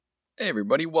Hey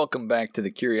everybody, welcome back to the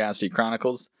Curiosity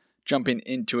Chronicles. Jumping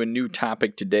into a new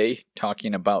topic today,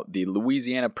 talking about the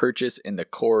Louisiana Purchase in the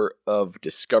Corps of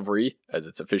Discovery, as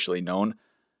it's officially known,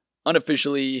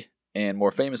 unofficially and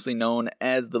more famously known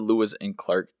as the Lewis and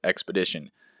Clark Expedition.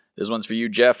 This one's for you,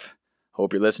 Jeff.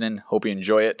 Hope you're listening. Hope you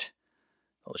enjoy it.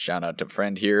 A little shout out to a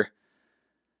friend here.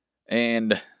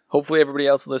 And hopefully everybody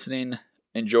else listening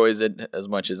enjoys it as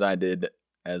much as I did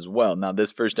as well. Now,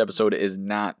 this first episode is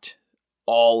not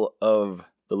all of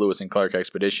the Lewis and Clark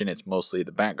expedition. It's mostly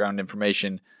the background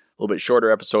information. A little bit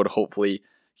shorter episode, hopefully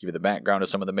give you the background of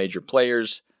some of the major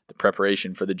players, the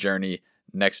preparation for the journey.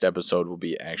 Next episode will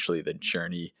be actually the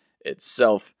journey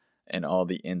itself and all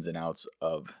the ins and outs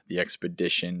of the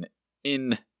expedition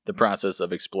in the process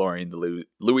of exploring the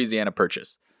Louisiana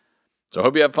Purchase. So I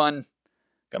hope you have fun.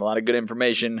 Got a lot of good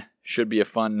information. Should be a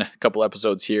fun couple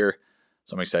episodes here.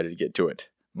 So I'm excited to get to it.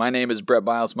 My name is Brett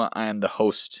Bilesma. I am the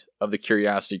host of the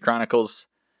Curiosity Chronicles,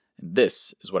 and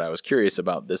this is what I was curious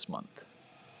about this month.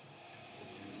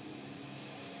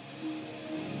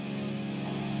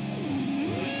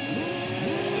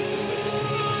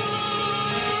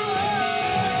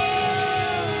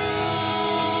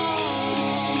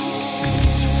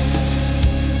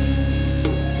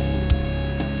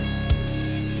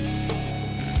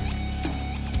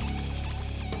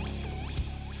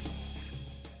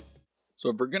 So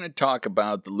if we're going to talk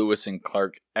about the Lewis and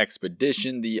Clark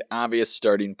expedition, the obvious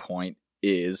starting point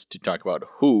is to talk about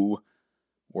who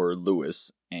were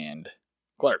Lewis and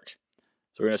Clark.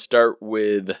 So we're going to start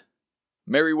with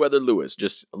Meriwether Lewis,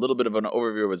 just a little bit of an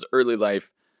overview of his early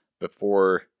life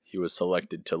before he was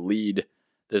selected to lead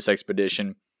this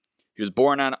expedition. He was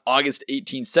born on August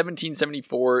 18,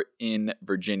 1774 in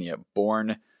Virginia,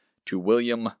 born to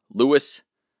William Lewis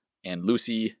and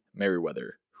Lucy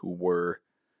Meriwether, who were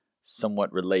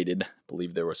somewhat related. I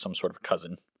believe there was some sort of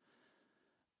cousin.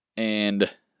 And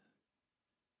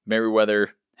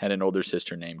Meriwether had an older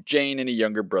sister named Jane and a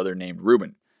younger brother named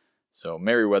Reuben. So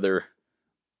Meriwether,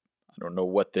 I don't know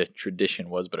what the tradition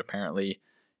was, but apparently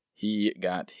he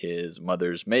got his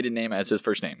mother's maiden name as his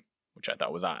first name, which I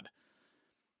thought was odd.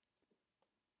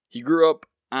 He grew up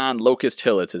on Locust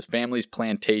Hill. It's his family's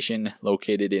plantation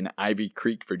located in Ivy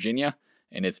Creek, Virginia,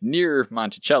 and it's near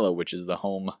Monticello, which is the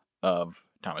home of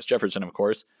Thomas Jefferson, of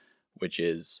course, which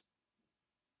is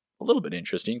a little bit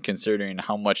interesting considering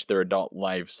how much their adult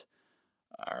lives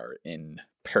are in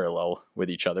parallel with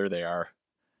each other. They are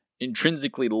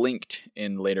intrinsically linked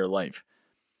in later life.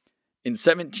 In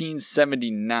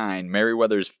 1779,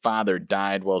 Meriwether's father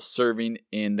died while serving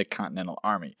in the Continental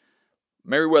Army.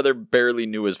 Meriwether barely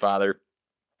knew his father.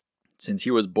 Since he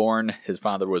was born, his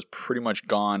father was pretty much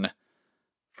gone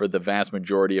for the vast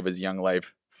majority of his young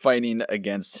life, fighting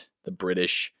against the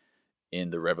British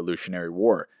in the Revolutionary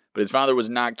War. But his father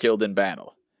was not killed in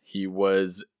battle. He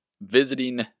was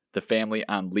visiting the family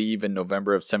on leave in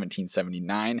November of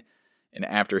 1779, and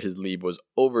after his leave was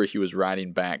over, he was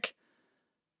riding back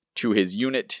to his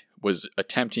unit, was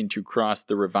attempting to cross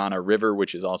the Rivanna River,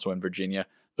 which is also in Virginia.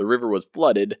 The river was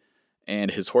flooded, and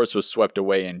his horse was swept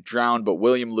away and drowned, but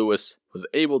William Lewis was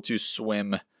able to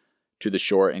swim to the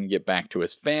shore and get back to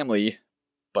his family,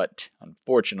 but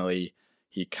unfortunately,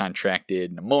 he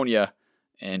contracted pneumonia,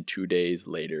 and 2 days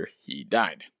later, he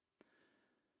died.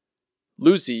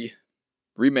 Lucy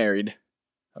remarried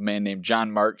a man named John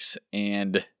Marks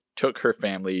and took her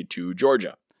family to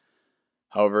Georgia.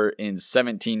 However, in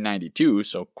 1792,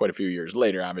 so quite a few years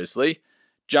later, obviously,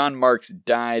 John Marks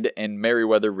died and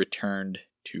Meriwether returned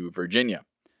to Virginia.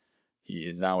 He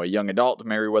is now a young adult.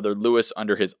 Meriwether Lewis,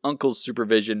 under his uncle's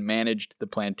supervision, managed the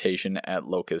plantation at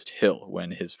Locust Hill.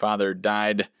 When his father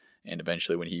died, and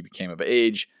eventually when he became of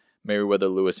age, Meriwether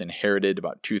Lewis inherited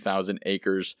about 2,000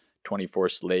 acres, 24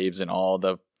 slaves, and all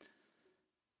the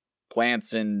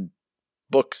plants and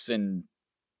books and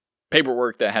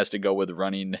paperwork that has to go with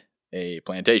running a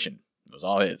plantation. It was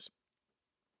all his.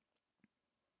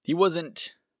 He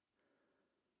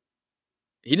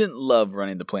didn't love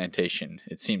running the plantation,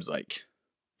 it seems like.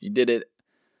 He did it,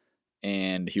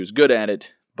 and he was good at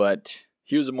it, but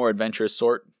he was a more adventurous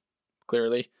sort,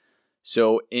 clearly.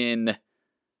 So in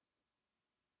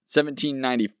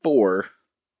 1794,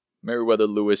 Meriwether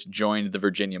Lewis joined the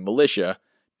Virginia militia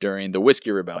during the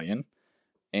Whiskey Rebellion,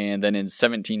 and then in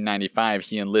 1795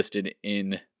 he enlisted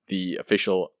in the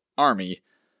official army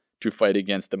to fight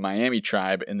against the Miami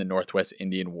tribe in the Northwest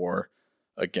Indian War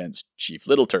against Chief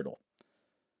Little Turtle.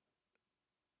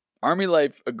 Army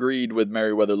life agreed with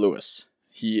Meriwether Lewis.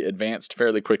 He advanced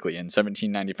fairly quickly. In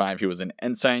 1795, he was an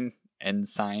ensign,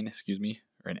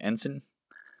 or an ensign.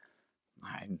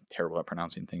 I'm terrible at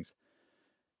pronouncing things.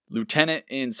 lieutenant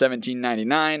in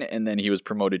 1799, and then he was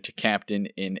promoted to captain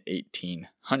in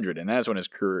 1800. And that's when his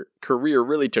career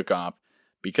really took off,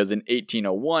 because in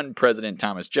 1801, President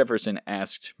Thomas Jefferson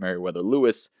asked Meriwether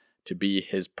Lewis to be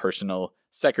his personal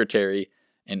secretary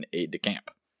and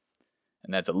aide-de-camp.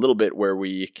 And that's a little bit where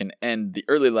we can end the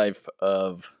early life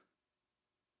of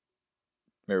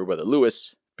Meriwether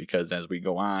Lewis, because as we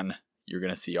go on, you're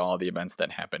going to see all the events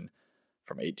that happen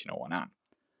from 1801 on.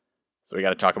 So we got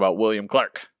to talk about William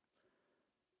Clark.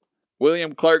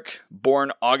 William Clark,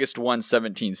 born August 1,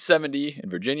 1770 in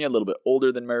Virginia, a little bit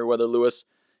older than Meriwether Lewis.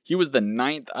 He was the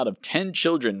 9th out of 10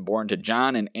 children born to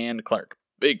John and Anne Clark.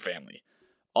 Big family.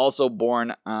 Also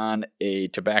born on a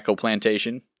tobacco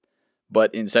plantation,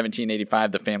 but in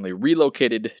 1785 the family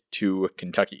relocated to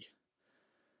Kentucky.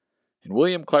 And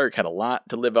William Clark had a lot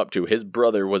to live up to. His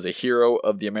brother was a hero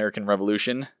of the American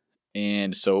Revolution,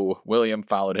 and so William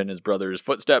followed in his brother's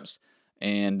footsteps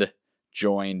and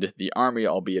joined the army,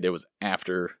 albeit it was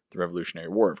after the Revolutionary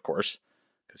War, of course,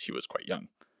 because he was quite young.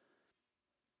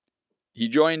 He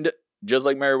joined, just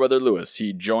like Meriwether Lewis,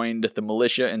 he joined the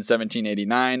militia in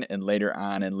 1789 and later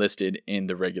on enlisted in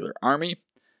the regular army.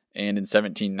 And in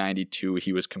 1792,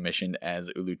 he was commissioned as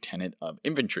a lieutenant of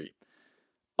infantry.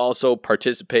 Also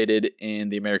participated in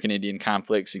the American Indian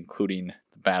conflicts, including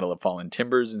the Battle of Fallen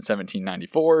Timbers in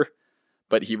 1794,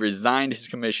 but he resigned his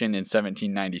commission in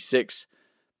 1796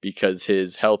 because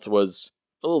his health was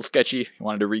a little sketchy. He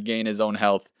wanted to regain his own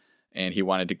health, and he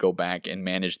wanted to go back and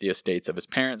manage the estates of his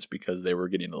parents because they were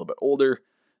getting a little bit older,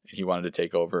 and he wanted to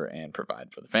take over and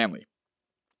provide for the family.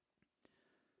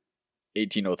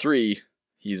 1803,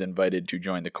 he's invited to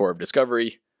join the Corps of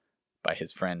Discovery by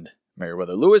his friend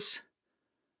Meriwether Lewis,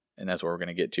 and that's what we're going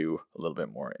to get to a little bit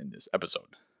more in this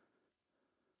episode.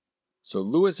 So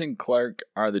Lewis and Clark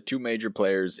are the two major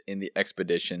players in the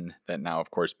expedition that now,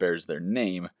 of course, bears their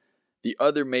name. The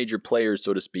other major player,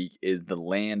 so to speak, is the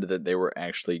land that they were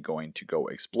actually going to go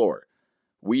explore.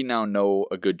 We now know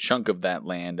a good chunk of that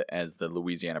land as the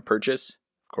Louisiana Purchase.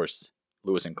 Of course,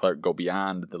 Lewis and Clark go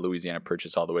beyond the Louisiana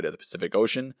Purchase all the way to the Pacific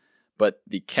Ocean, but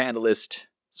the catalyst,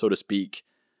 so to speak,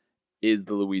 is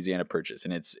the Louisiana Purchase.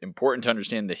 And it's important to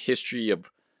understand the history of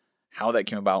how that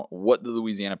came about, what the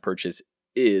Louisiana Purchase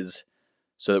is,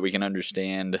 so that we can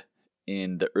understand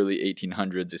in the early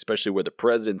 1800s, especially where the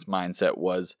president's mindset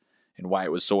was and why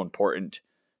it was so important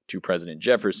to President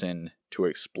Jefferson to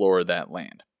explore that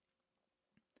land.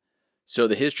 So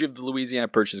the history of the Louisiana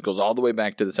Purchase goes all the way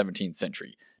back to the 17th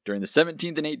century. During the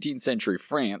 17th and 18th century,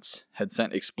 France had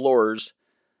sent explorers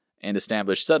and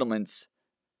established settlements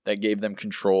that gave them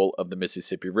control of the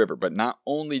Mississippi River. But not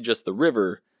only just the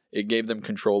river, it gave them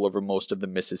control over most of the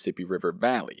Mississippi River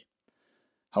Valley.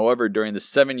 However, during the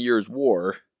 7 Years'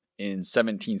 War in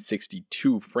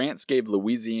 1762, France gave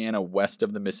Louisiana west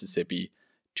of the Mississippi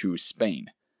to Spain.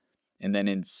 And then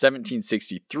in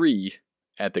 1763,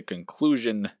 at the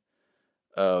conclusion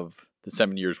of the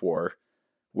 7 Years' War,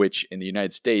 which in the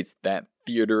United States, that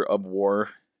theater of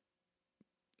war,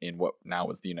 in what now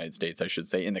was the United States, I should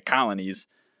say, in the colonies,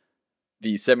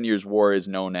 the 7 Years' War is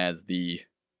known as the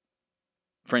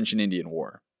French and Indian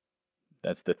War.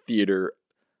 That's the theater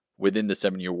within the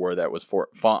 7 Year War that was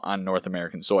fought on North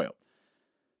American soil.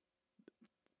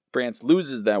 France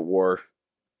loses that war,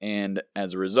 and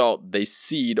as a result, they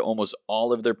cede almost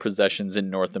all of their possessions in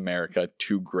North America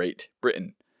to Great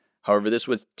Britain. However, this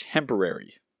was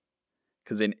temporary,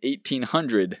 because in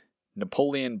 1800,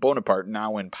 Napoleon Bonaparte,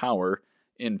 now in power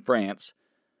in France,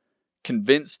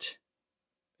 convinced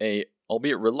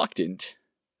albeit reluctant,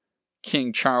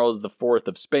 King Charles IV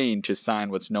of Spain to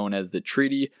sign what's known as the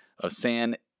Treaty of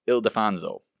San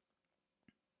Ildefonso.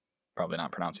 Probably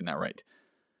not pronouncing that right.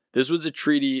 This was a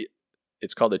treaty,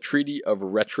 it's called a Treaty of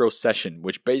Retrocession,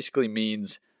 which basically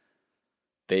means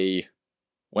they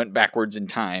went backwards in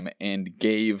time and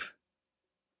gave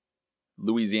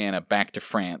Louisiana back to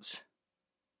France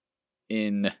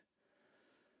in,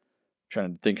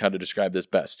 trying to think how to describe this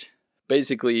best.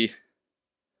 Basically,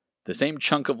 the same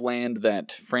chunk of land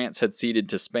that France had ceded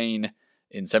to Spain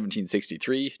in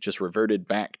 1763 just reverted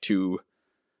back to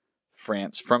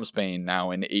France from Spain now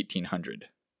in 1800.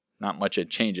 Not much had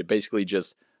changed. It basically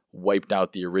just wiped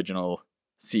out the original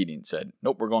ceding. Said,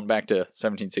 nope, we're going back to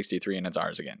 1763 and it's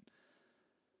ours again.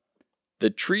 The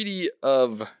Treaty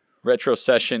of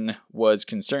Retrocession was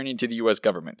concerning to the U.S.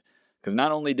 government, because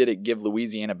not only did it give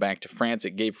Louisiana back to France,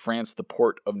 it gave France the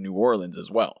port of New Orleans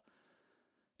as well.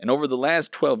 And over the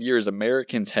last 12 years,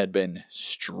 Americans had been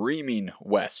streaming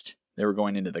west. They were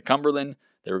going into the Cumberland,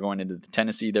 they were going into the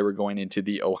Tennessee, they were going into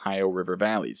the Ohio River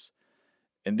valleys.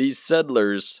 And these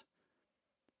settlers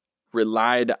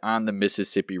relied on the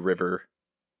Mississippi River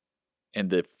and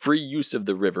the free use of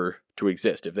the river to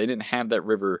exist. If they didn't have that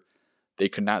river, they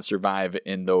could not survive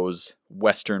in those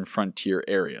western frontier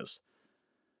areas.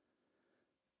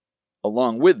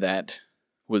 Along with that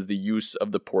was the use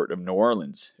of the port of New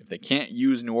Orleans. If they can't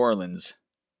use New Orleans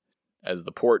as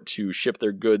the port to ship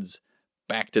their goods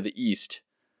back to the east,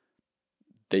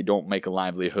 they don't make a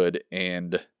livelihood,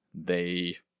 and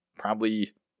they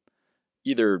probably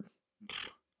either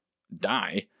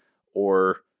die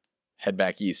or head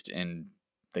back east, and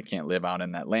they can't live out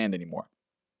in that land anymore.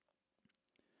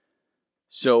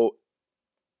 So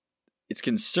it's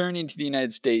concerning to the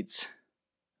United States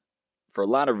for a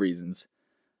lot of reasons,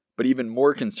 but even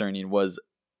more concerning was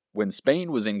when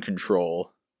Spain was in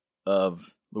control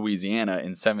of Louisiana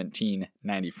in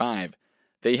 1795,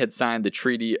 they had signed the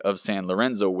Treaty of San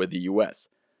Lorenzo with the U.S.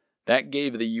 That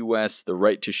gave the U.S. the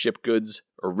right to ship goods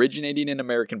originating in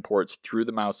American ports through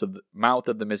the mouth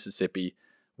of the Mississippi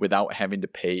without having to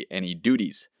pay any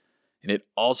duties. And it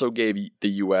also gave the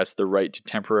U.S. the right to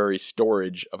temporary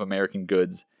storage of American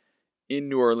goods in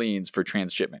New Orleans for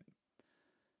transshipment.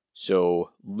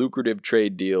 So, lucrative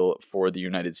trade deal for the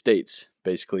United States,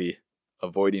 basically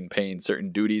avoiding paying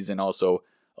certain duties and also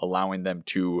allowing them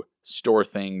to store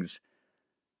things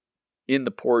in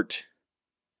the port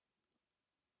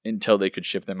until they could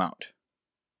ship them out.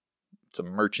 It's a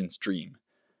merchant's dream.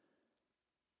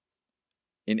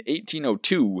 In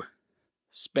 1802,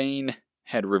 Spain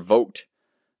had revoked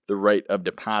the right of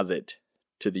deposit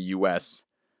to the U.S.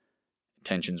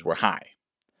 Tensions were high.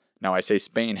 Now, I say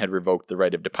Spain had revoked the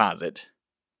right of deposit,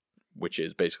 which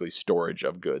is basically storage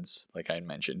of goods, like I had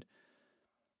mentioned.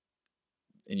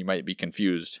 And you might be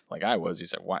confused, like I was. You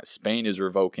said, why? Spain is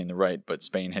revoking the right, but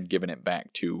Spain had given it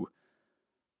back to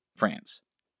France.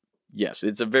 Yes,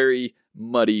 it's a very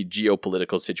muddy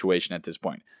geopolitical situation at this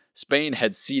point. Spain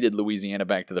had ceded Louisiana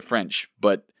back to the French,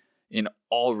 but in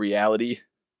all reality,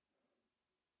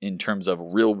 in terms of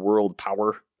real-world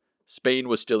power, Spain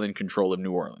was still in control of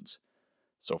New Orleans.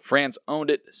 So France owned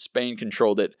it, Spain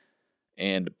controlled it,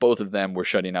 and both of them were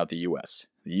shutting out the U.S.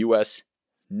 The U.S.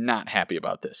 not happy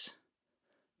about this.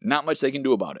 Not much they can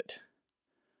do about it.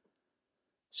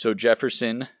 So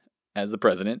Jefferson, as the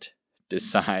president,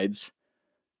 decides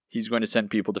he's going to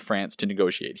send people to France to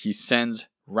negotiate. He sends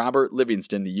Robert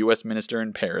Livingston, the U.S. minister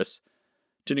in Paris,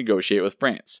 to negotiate with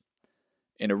France.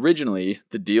 And originally,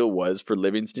 the deal was for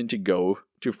Livingston to go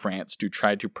to France to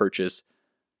try to purchase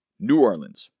New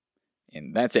Orleans.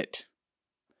 And that's it.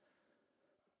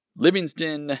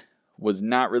 Livingston was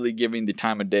not really given the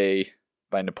time of day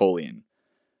by Napoleon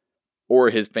or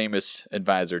his famous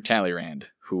advisor Talleyrand,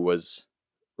 who was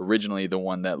originally the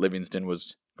one that Livingston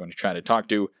was going to try to talk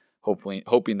to,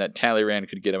 hoping that Talleyrand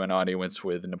could get him an audience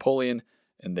with Napoleon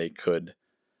and they could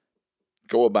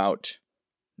go about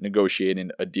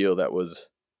negotiating a deal that was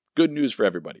good news for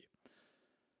everybody.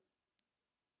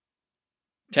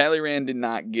 Talleyrand did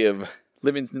not give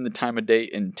Livingston the time of day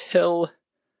until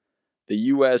the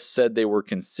U.S. said they were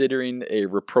considering a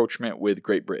rapprochement with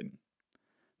Great Britain.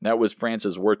 That was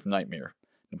France's worst nightmare.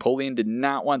 Napoleon did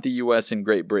not want the U.S. and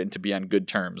Great Britain to be on good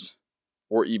terms,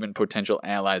 or even potential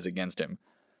allies against him.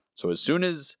 So as soon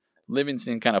as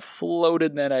Livingston kind of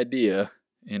floated that idea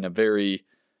in a very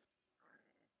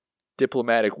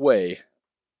diplomatic way,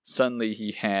 suddenly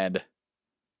he had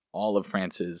all of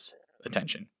France's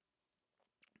attention.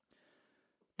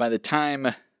 By the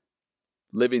time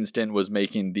Livingston was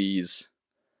making these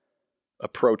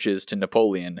approaches to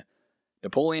Napoleon,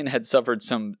 Napoleon had suffered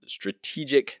some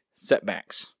strategic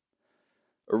setbacks.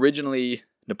 Originally,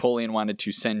 Napoleon wanted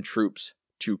to send troops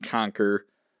to conquer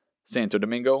Santo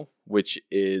Domingo, which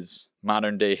is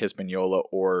modern-day Hispaniola,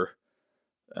 or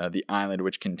the island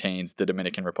which contains the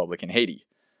Dominican Republic and Haiti.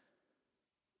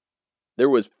 There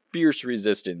was fierce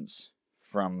resistance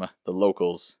from the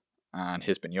locals on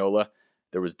Hispaniola.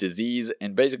 There was disease,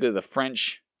 and basically the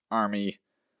French army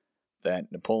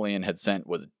that Napoleon had sent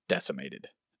was decimated.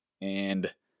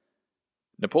 And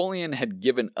Napoleon had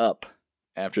given up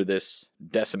after this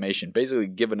decimation, basically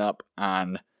given up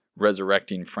on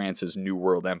resurrecting France's New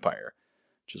World Empire.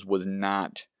 Just was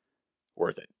not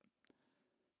worth it.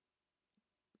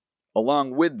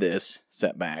 Along with this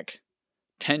setback,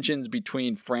 tensions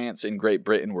between France and Great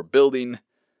Britain were building,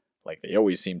 like they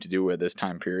always seem to do at this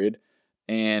time period,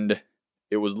 and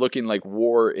it was looking like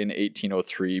war in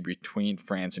 1803 between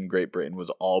France and Great Britain was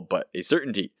all but a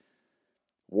certainty.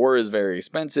 War is very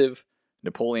expensive.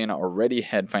 Napoleon already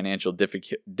had financial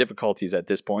difficulties at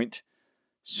this point,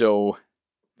 so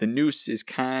the noose is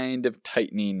kind of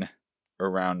tightening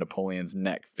around Napoleon's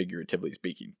neck, figuratively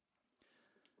speaking.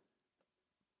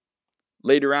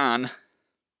 Later on,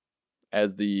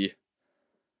 as the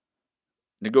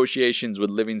negotiations with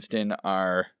Livingston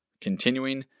are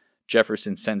continuing.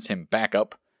 Jefferson sends him back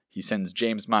up. He sends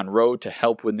James Monroe to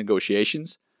help with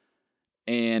negotiations.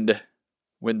 And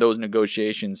when those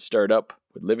negotiations start up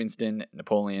with Livingston,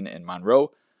 Napoleon, and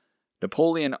Monroe,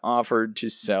 Napoleon offered to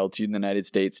sell to the United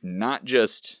States not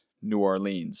just New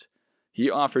Orleans. He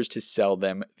offers to sell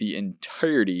them the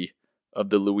entirety of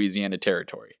the Louisiana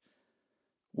Territory,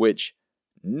 which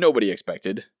nobody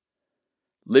expected.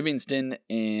 Livingston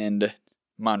and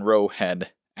Monroe had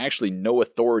actually no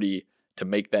authority to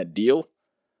make that deal,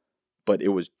 but it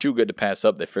was too good to pass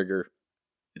up. They figure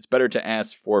it's better to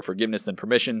ask for forgiveness than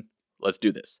permission. Let's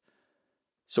do this.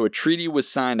 So a treaty was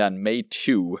signed on May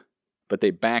 2, but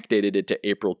they backdated it to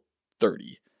April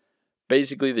 30.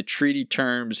 Basically, the treaty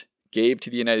terms gave to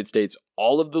the United States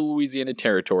all of the Louisiana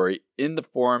Territory in the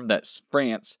form that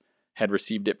France had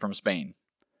received it from Spain.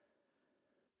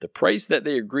 The price that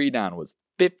they agreed on was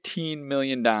 $15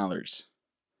 million,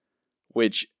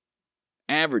 which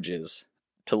averages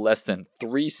to less than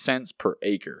 3 cents per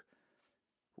acre.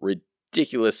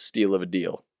 Ridiculous steal of a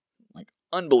deal. Like,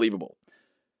 unbelievable.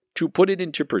 To put it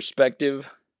into perspective,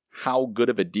 how good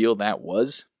of a deal that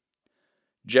was,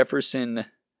 Jefferson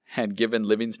had given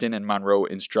Livingston and Monroe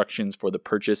instructions for the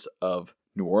purchase of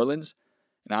New Orleans.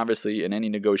 And obviously, in any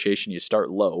negotiation, you start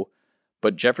low.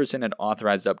 But Jefferson had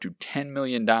authorized up to $10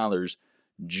 million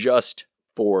just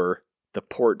for the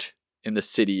port in the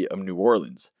city of New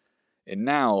Orleans. And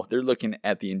now they're looking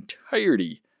at the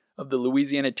entirety of the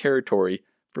Louisiana Territory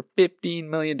for $15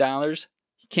 million.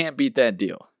 You can't beat that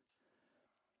deal.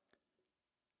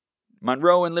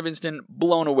 Monroe and Livingston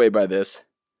blown away by this.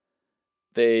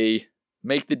 They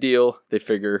make the deal. They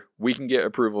figure we can get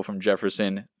approval from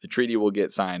Jefferson. The treaty will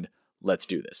get signed. Let's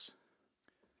do this.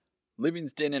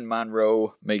 Livingston and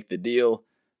Monroe make the deal.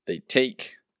 They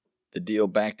take the deal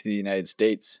back to the United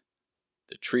States.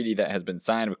 The treaty that has been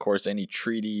signed, of course, any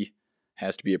treaty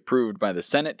has to be approved by the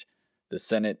Senate. The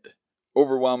Senate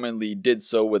overwhelmingly did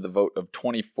so with a vote of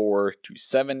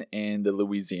 24-7, and the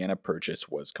Louisiana Purchase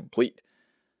was complete.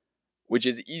 Which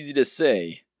is easy to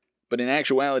say, but in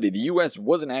actuality, the U.S.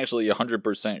 wasn't actually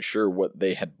 100% sure what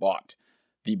they had bought.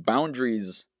 The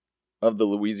boundaries of the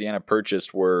Louisiana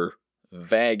Purchase were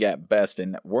vague at best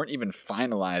and weren't even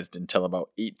finalized until about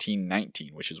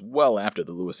 1819, which is well after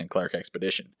the Lewis and Clark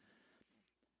expedition.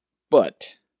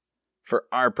 But, for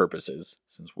our purposes,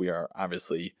 since we are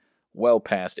obviously well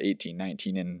past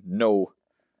 1819 and know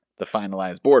the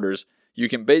finalized borders, you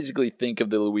can basically think of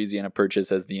the Louisiana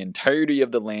Purchase as the entirety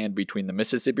of the land between the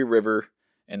Mississippi River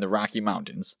and the Rocky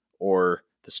Mountains, or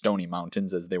the Stony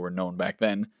Mountains as they were known back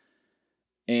then,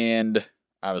 and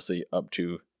obviously up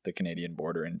to the Canadian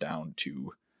border and down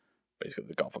to basically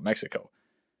the Gulf of Mexico.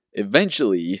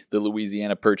 Eventually, the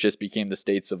Louisiana Purchase became the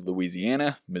states of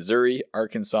Louisiana, Missouri,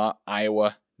 Arkansas,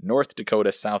 Iowa, North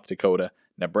Dakota, South Dakota,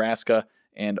 Nebraska,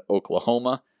 and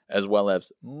Oklahoma, as well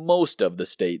as most of the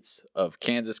states of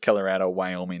Kansas, Colorado,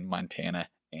 Wyoming, Montana,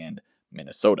 and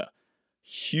Minnesota.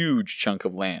 Huge chunk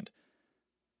of land.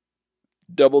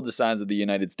 Double the size of the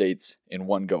United States in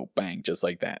one go. Bang, just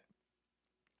like that.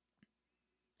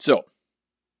 So,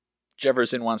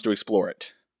 Jefferson wants to explore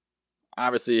it.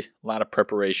 Obviously, a lot of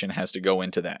preparation has to go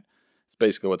into that. It's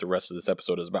basically what the rest of this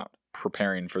episode is about,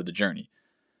 preparing for the journey.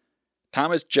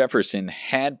 Thomas Jefferson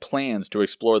had plans to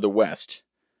explore the West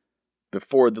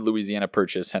before the Louisiana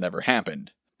Purchase had ever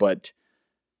happened, but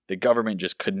the government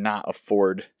just could not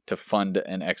afford to fund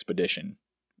an expedition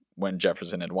when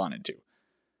Jefferson had wanted to.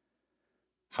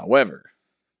 However,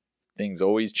 things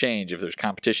always change if there's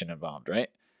competition involved, right?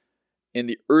 In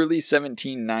the early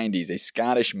 1790s, a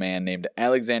Scottish man named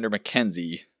Alexander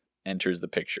Mackenzie enters the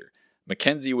picture.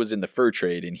 Mackenzie was in the fur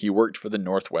trade and he worked for the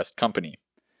Northwest Company.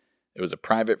 It was a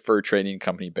private fur trading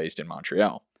company based in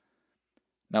Montreal.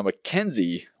 Now,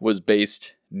 Mackenzie was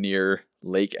based near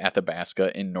Lake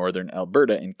Athabasca in northern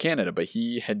Alberta in Canada, but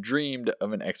he had dreamed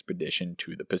of an expedition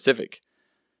to the Pacific.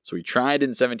 So he tried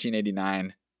in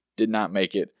 1789, did not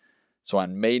make it. So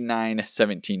on May 9,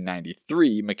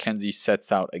 1793, Mackenzie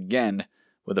sets out again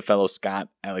with a fellow Scot,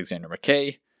 Alexander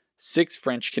Mackay, 6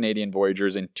 French-Canadian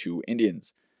voyagers, and 2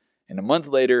 Indians. And a month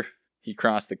later, he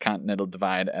crossed the Continental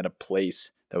Divide at a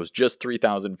place that was just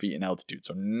 3,000 feet in altitude,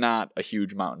 so not a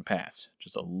huge mountain pass,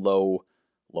 just a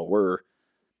lower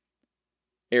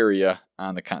area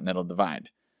on the Continental Divide.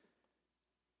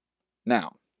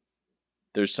 Now,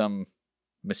 there's some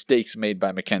mistakes made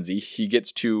by Mackenzie. He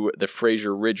gets to the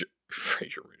Fraser Ridge,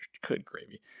 good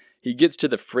gravy. He gets to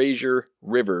the Fraser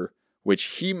River, which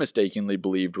he mistakenly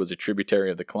believed was a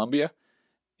tributary of the Columbia,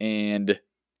 and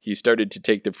he started to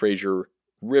take the Fraser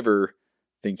River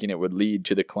thinking it would lead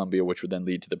to the Columbia, which would then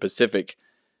lead to the Pacific.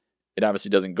 it obviously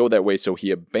doesn't go that way, so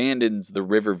he abandons the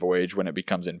river voyage when it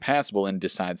becomes impassable and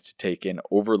decides to take an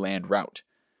overland route.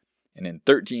 And in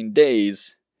 13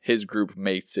 days, his group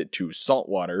makes it to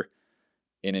saltwater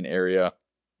in an area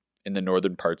in the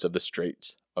northern parts of the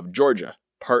Straits of Georgia,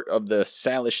 part of the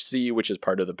Salish Sea, which is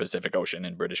part of the Pacific Ocean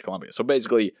in British Columbia. So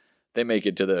basically, they make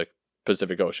it to the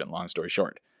Pacific Ocean, long story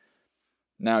short.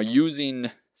 Now,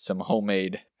 using some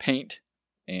homemade paint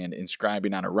and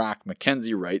inscribing on a rock,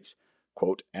 Mackenzie writes,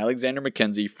 quote, Alexander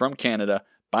Mackenzie from Canada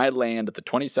by land the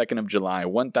 22nd of July,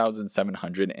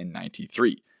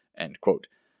 1793, end quote.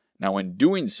 Now, in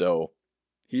doing so,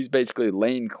 he's basically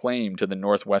laying claim to the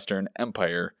Northwestern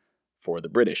Empire for the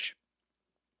British.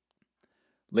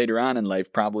 Later on in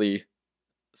life, probably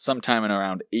sometime in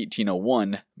around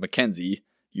 1801, Mackenzie,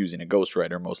 using a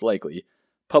ghostwriter most likely,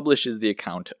 publishes the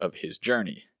account of his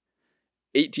journey.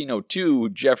 1802,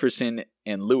 Jefferson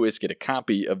and Lewis get a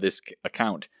copy of this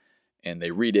account, and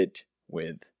they read it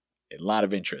with a lot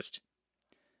of interest.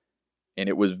 And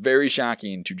it was very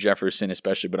shocking to Jefferson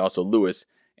especially, but also Lewis,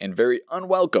 and very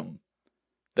unwelcome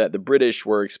that the British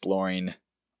were exploring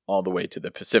all the way to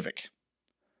the Pacific.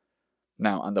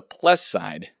 Now, on the plus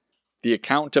side, the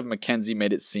account of Mackenzie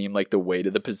made it seem like the way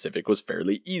to the Pacific was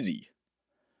fairly easy.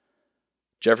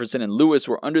 Jefferson and Lewis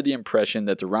were under the impression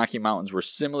that the Rocky Mountains were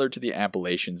similar to the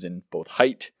Appalachians in both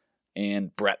height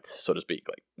and breadth, so to speak,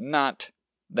 like not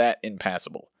that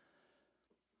impassable.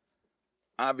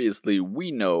 Obviously,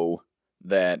 we know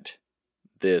that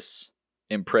this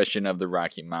impression of the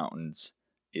Rocky Mountains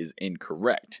is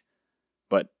incorrect,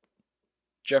 but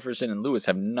Jefferson and Lewis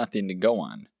have nothing to go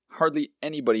on. Hardly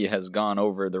anybody has gone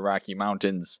over the Rocky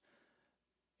Mountains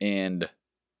and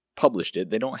published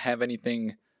it. They don't have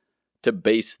anything to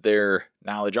base their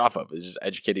knowledge off of. It's just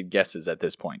educated guesses at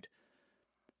this point.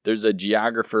 There's a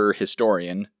geographer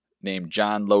historian named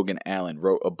John Logan Allen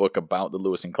wrote a book about the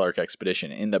Lewis and Clark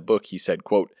expedition. In the book, he said,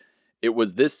 quote, "It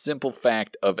was this simple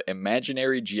fact of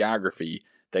imaginary geography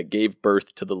that gave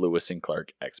birth to the Lewis and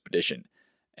Clark expedition,"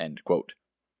 end quote.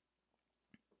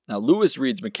 Now, Lewis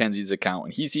reads Mackenzie's account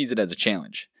and he sees it as a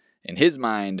challenge. In his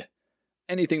mind,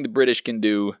 anything the British can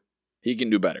do, he can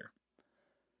do better.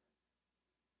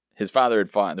 His father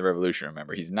had fought in the Revolution,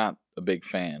 remember. He's not a big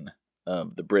fan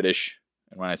of the British.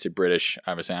 And when I say British,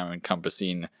 obviously I'm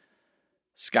encompassing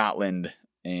Scotland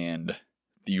and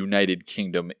the United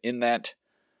Kingdom in that.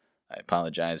 I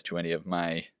apologize to any of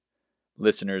my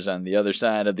listeners on the other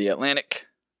side of the Atlantic.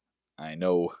 I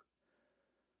know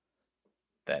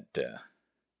that I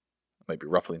might be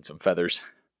ruffling some feathers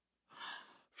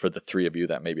for the three of you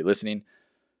that may be listening.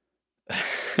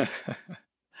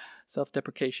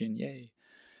 Self-deprecation, yay.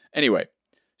 Anyway,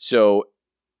 so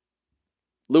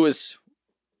Lewis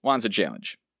wants a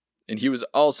challenge, and he was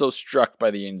also struck by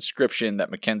the inscription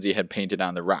that Mackenzie had painted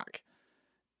on the rock.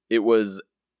 It was,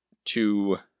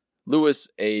 to Lewis,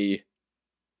 a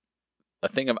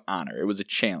thing of honor. It was a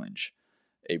challenge.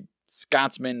 A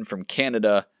Scotsman from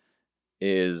Canada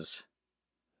is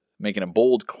making a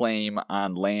bold claim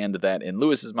on land that, in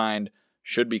Lewis's mind,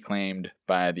 should be claimed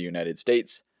by the United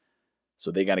States.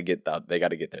 So they got to get there. They got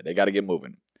to get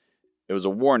moving. It was a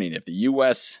warning. If the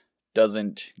U.S.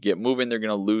 doesn't get moving, they're going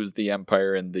to lose the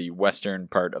empire in the western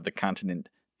part of the continent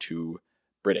to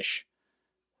British.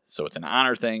 So it's an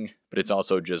honor thing, but it's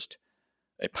also just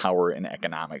a power and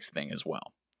economics thing as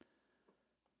well.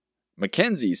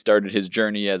 Mackenzie started his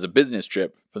journey as a business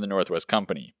trip for the Northwest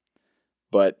Company,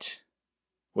 but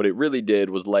what it really did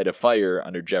was light a fire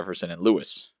under Jefferson and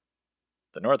Lewis.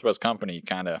 The Northwest Company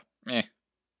kind of,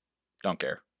 don't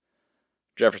care.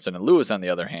 Jefferson and Lewis, on the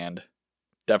other hand,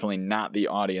 definitely not the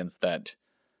audience that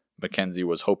Mackenzie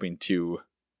was hoping to,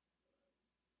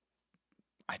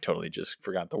 I totally just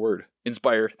forgot the word,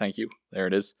 inspire, thank you, there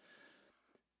it is.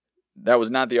 That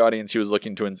was not the audience he was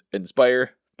looking to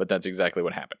inspire, but that's exactly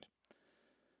what happened.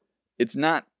 It's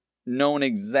not known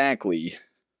exactly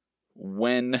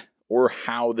when or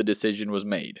how the decision was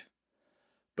made,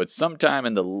 but sometime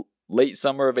in the late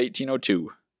summer of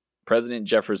 1802, President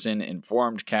Jefferson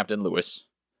informed Captain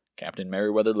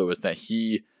Meriwether Lewis, that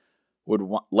he would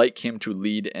like him to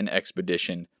lead an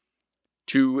expedition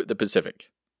to the Pacific.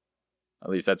 At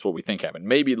least that's what we think happened.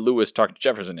 Maybe Lewis talked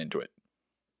Jefferson into it.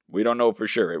 We don't know for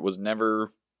sure. It was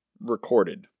never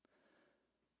recorded.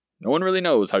 No one really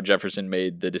knows how Jefferson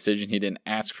made the decision. He didn't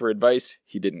ask for advice.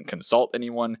 He didn't consult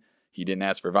anyone. He didn't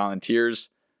ask for volunteers,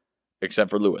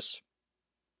 except for Lewis.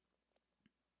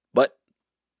 But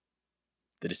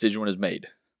the decision was made.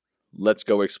 Let's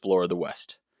go explore the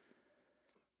West.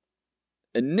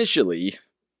 Initially,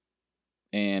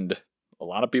 and a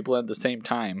lot of people at the same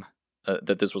time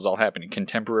that this was all happening,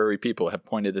 contemporary people have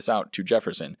pointed this out to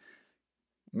Jefferson.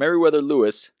 Meriwether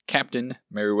Lewis, Captain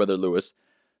Meriwether Lewis,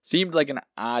 seemed like an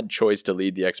odd choice to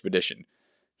lead the expedition.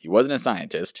 He wasn't a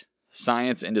scientist.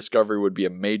 Science and discovery would be a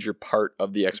major part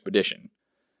of the expedition.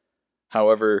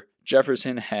 However,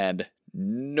 Jefferson had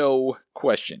no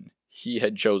question he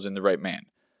had chosen the right man.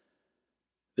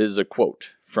 This is a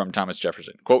quote from Thomas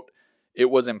Jefferson. Quote, "It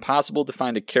was impossible to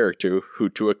find a character who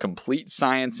to a complete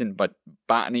science in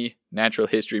botany, natural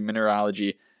history,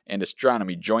 mineralogy, and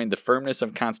astronomy joined the firmness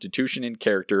of constitution and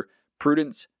character,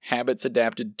 prudence, habits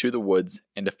adapted to the woods,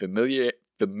 and a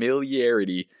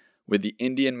familiarity with the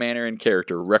Indian manner and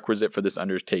character requisite for this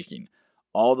undertaking.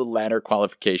 All the latter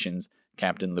qualifications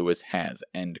Captain Lewis has."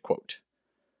 End quote.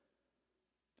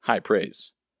 High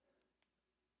praise.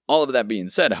 All of that being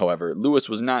said, however, Lewis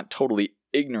was not totally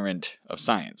ignorant of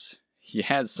science. He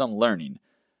has some learning,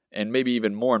 and maybe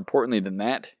even more importantly than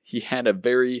that, he had a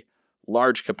very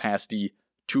large capacity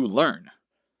to learn.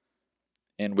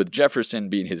 And with Jefferson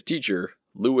being his teacher,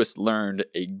 Lewis learned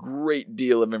a great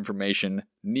deal of information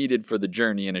needed for the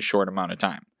journey in a short amount of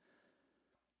time.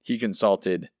 He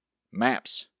consulted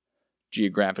maps,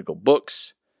 geographical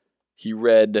books. He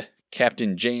read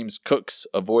Captain James Cook's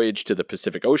A Voyage to the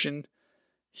Pacific Ocean.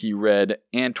 He read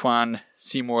Antoine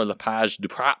Seymour Lepage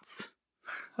Duprat's.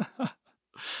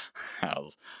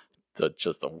 That's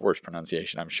just the worst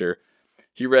pronunciation, I'm sure.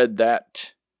 He read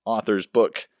that author's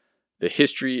book, The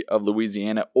History of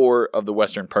Louisiana or of the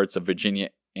Western Parts of Virginia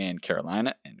and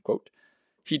Carolina, end quote.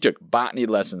 He took botany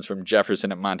lessons from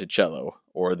Jefferson at Monticello,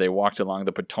 or they walked along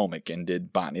the Potomac and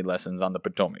did botany lessons on the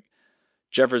Potomac.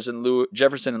 Jefferson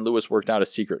and Lewis worked out a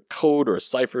secret code or a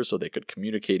cipher so they could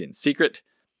communicate in secret.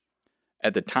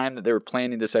 At the time that they were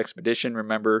planning this expedition,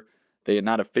 remember, they had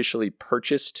not officially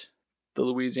purchased the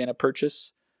Louisiana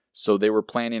Purchase, so they were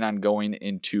planning on going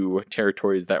into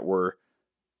territories that were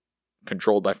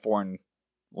controlled by foreign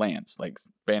lands, like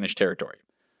Spanish territory.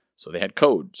 So they had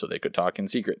code, so they could talk in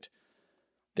secret.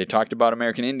 They talked about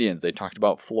American Indians. They talked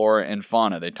about flora and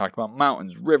fauna. They talked about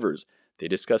mountains, rivers. They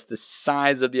discussed the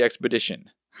size of the expedition.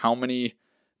 How many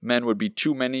men would be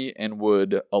too many and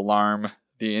would alarm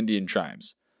the Indian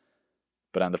tribes.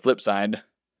 But on the flip side,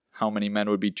 how many men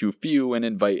would be too few and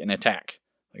invite an attack?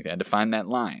 Like they had to find that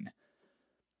line.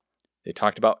 They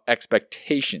talked about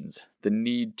expectations, the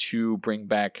need to bring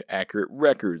back accurate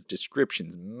records,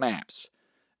 descriptions, maps,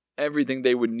 everything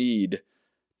they would need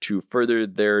to further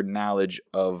their knowledge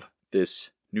of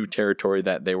this new territory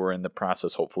that they were in the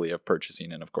process, hopefully, of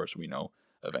purchasing, and of course, we know,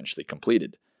 eventually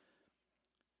completed.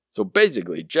 So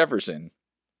basically, Jefferson,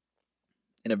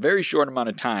 in a very short amount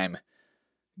of time,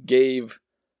 gave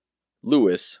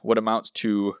Lewis what amounts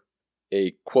to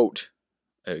a quote.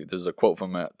 This is a quote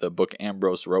from the book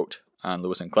Ambrose wrote on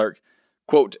Lewis and Clark.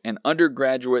 Quote, "An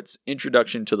undergraduate's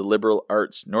introduction to the liberal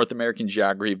arts, North American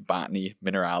geography, botany,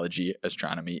 mineralogy,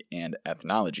 astronomy, and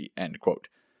ethnology." End quote.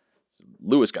 So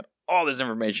Lewis got all this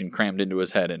information crammed into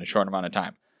his head in a short amount of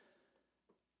time.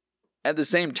 At the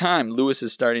same time, Lewis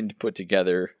is starting to put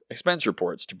together expense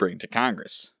reports to bring to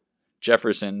Congress.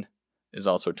 Jefferson is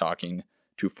also talking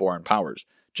to foreign powers.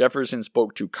 Jefferson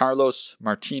spoke to Carlos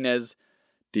Martinez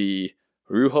de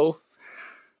Rujo.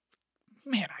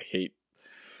 Man, I hate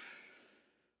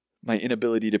my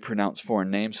inability to pronounce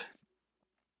foreign names.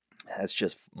 That's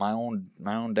just my own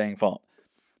dang fault.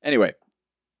 Anyway,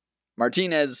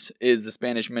 Martinez is the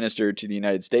Spanish minister to the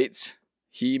United States.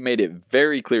 He made it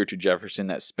very clear to Jefferson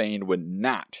that Spain would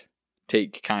not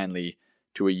take kindly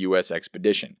to a U.S.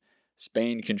 expedition.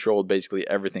 Spain controlled basically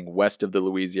everything west of the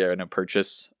Louisiana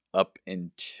Purchase up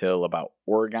until about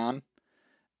Oregon,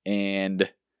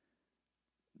 and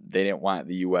they didn't want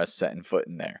the U.S. setting foot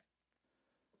in there.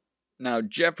 Now,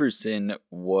 Jefferson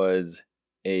was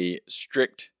a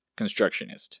strict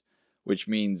constructionist, which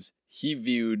means he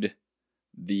viewed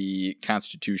the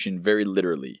Constitution very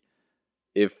literally.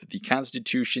 If the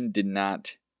Constitution did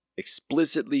not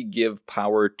explicitly give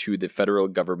power to the federal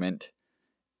government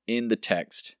in the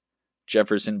text,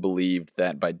 Jefferson believed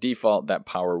that by default that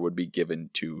power would be given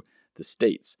to the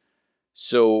states.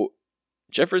 So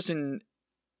Jefferson,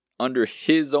 under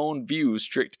his own view,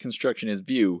 strict constructionist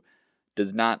view,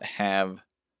 does not have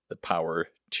the power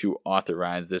to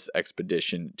authorize this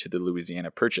expedition to the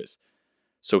Louisiana Purchase.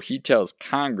 So he tells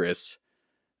Congress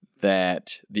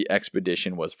that the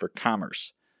expedition was for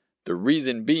commerce. The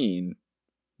reason being,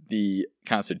 the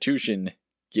Constitution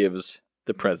gives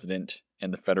the president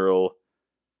and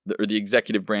the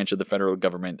executive branch of the federal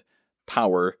government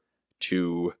power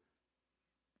to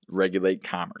regulate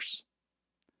commerce.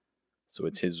 So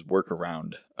it's his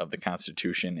workaround of the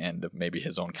Constitution and of maybe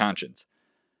his own conscience.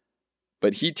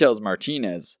 But he tells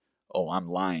Martinez, "Oh, I'm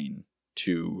lying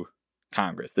to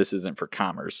Congress. This isn't for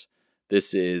commerce.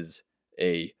 this is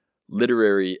a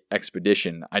literary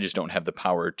expedition. I just don't have the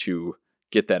power to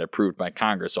get that approved by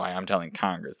Congress, so I am telling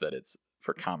Congress that it's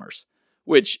for commerce.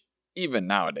 Which, even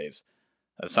nowadays,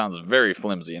 that sounds very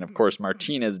flimsy, and of course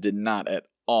Martinez did not at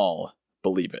all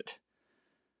believe it.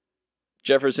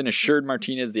 Jefferson assured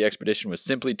Martinez the expedition was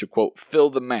simply to, quote,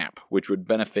 fill the map, which would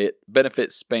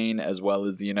benefit Spain as well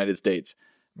as the United States.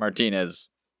 Martinez,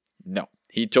 no.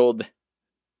 He told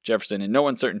Jefferson in no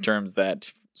uncertain terms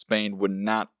that Spain would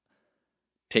not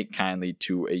take kindly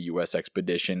to a U.S.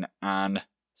 expedition on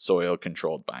soil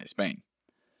controlled by Spain.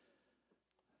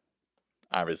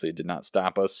 Obviously, it did not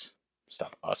stop the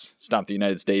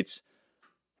United States.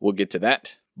 We'll get to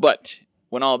that. But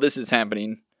when all this is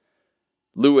happening,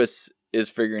 Lewis is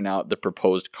figuring out the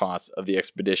proposed costs of the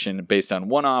expedition based on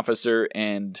one officer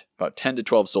and about 10 to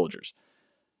 12 soldiers.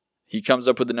 He comes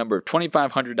up with a number of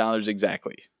 $2,500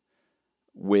 exactly,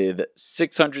 with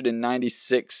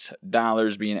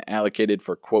 $696 being allocated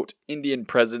for, quote, Indian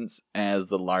presents as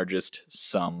the largest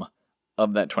sum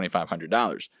of that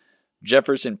 $2,500.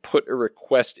 Jefferson put a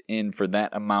request in for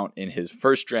that amount in his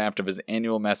first draft of his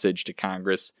annual message to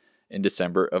Congress in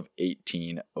December of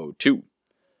 1802.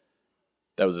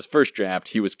 That was his first draft.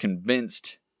 He was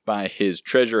convinced by his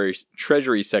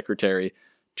Treasury Secretary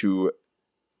to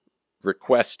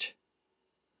request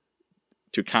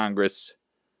to Congress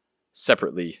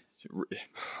separately.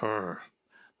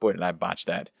 Boy, did I botch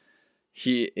that.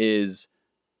 He is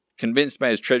convinced by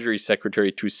his Treasury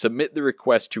Secretary to submit the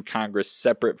request to Congress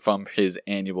separate from his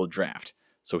annual draft.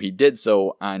 So he did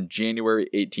so on January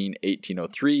 18,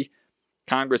 1803.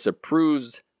 Congress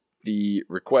approves the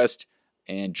request,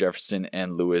 and Jefferson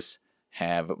and Lewis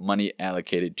have money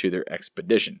allocated to their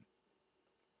expedition.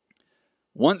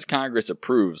 Once Congress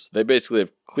approves, they basically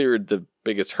have cleared the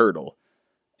biggest hurdle,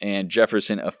 and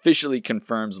Jefferson officially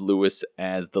confirms Lewis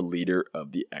as the leader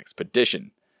of the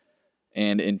expedition.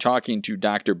 And in talking to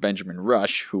Dr. Benjamin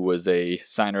Rush, who was a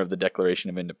signer of the Declaration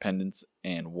of Independence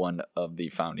and one of the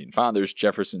Founding Fathers,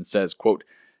 Jefferson says, quote,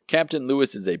 Captain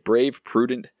Lewis is a brave,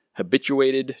 prudent,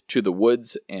 habituated to the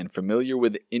woods, and familiar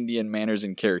with Indian manners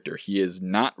and character. He is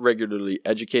not regularly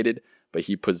educated, but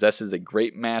he possesses a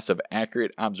great mass of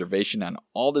accurate observation on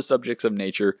all the subjects of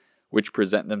nature which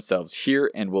present themselves here,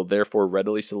 and will therefore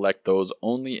readily select those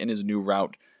only in his new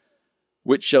route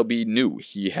which shall be new.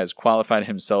 He has qualified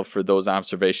himself for those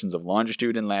observations of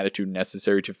longitude and latitude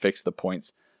necessary to fix the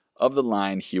points of the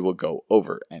line he will go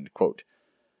over, end quote.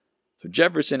 So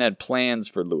Jefferson had plans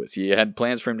for Lewis. He had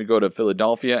plans for him to go to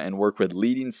Philadelphia and work with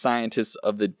leading scientists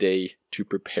of the day to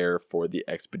prepare for the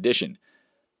expedition.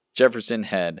 Jefferson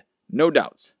had no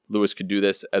doubts Lewis could do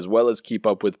this, as well as keep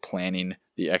up with planning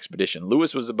the expedition.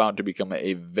 Lewis was about to become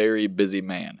a very busy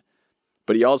man,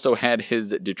 but he also had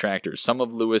his detractors. Some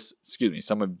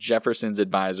of Jefferson's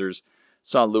advisors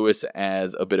saw Lewis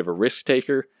as a bit of a risk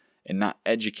taker and not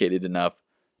educated enough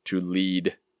to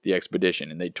lead the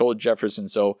expedition, and they told Jefferson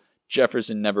so.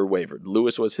 Jefferson never wavered.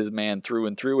 Lewis was his man through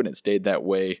and through, and it stayed that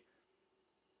way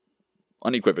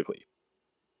unequivocally.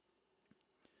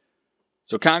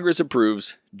 So Congress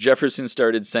approves. Jefferson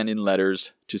started sending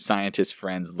letters to scientist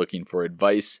friends looking for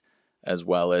advice as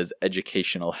well as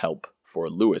educational help for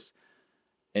Lewis.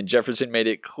 And Jefferson made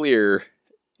it clear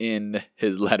in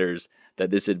his letters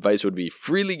that this advice would be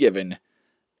freely given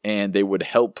and they would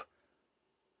help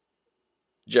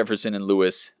Jefferson and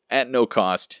Lewis at no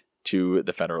cost to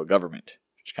the federal government,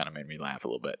 which kind of made me laugh a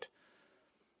little bit.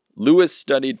 Lewis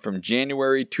studied from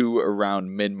January to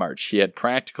around mid-March. He had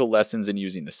practical lessons in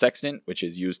using the sextant, which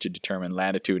is used to determine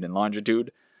latitude and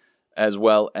longitude, as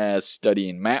well as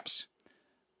studying maps.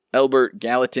 Elbert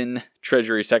Gallatin,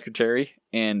 Treasury Secretary,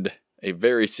 and a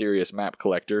very serious map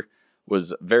collector,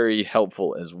 was very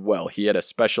helpful as well. He had a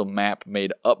special map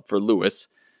made up for Lewis.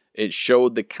 It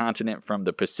showed the continent from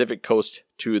the Pacific coast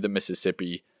to the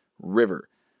Mississippi River.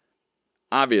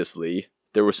 Obviously,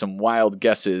 there were some wild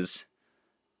guesses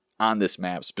on this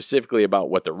map, specifically about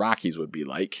what the Rockies would be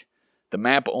like. The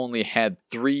map only had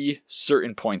 3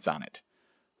 certain points on it: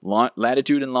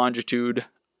 latitude and longitude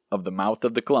of the mouth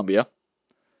of the Columbia,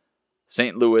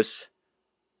 St. Louis,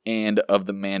 and of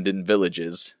the Mandan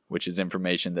villages, which is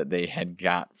information that they had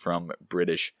got from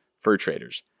British fur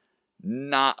traders.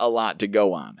 Not a lot to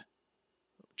go on.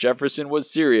 Jefferson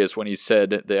was serious when he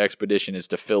said the expedition is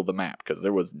to fill the map, because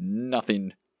there was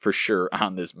nothing for sure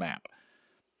on this map.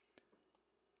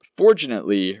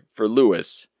 Fortunately for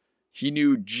Lewis, he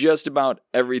knew just about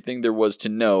everything there was to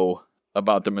know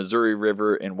about the Missouri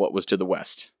River and what was to the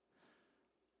west.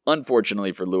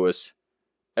 Unfortunately for Lewis,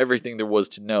 everything there was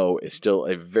to know is still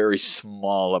a very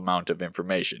small amount of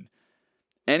information.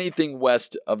 Anything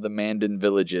west of the Mandan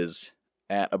villages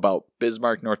at about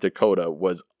Bismarck, North Dakota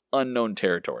was unknown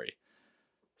territory.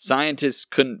 Scientists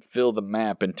couldn't fill the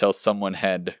map until someone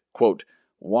had, quote,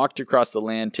 walked across the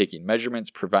land taking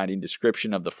measurements, providing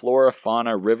description of the flora,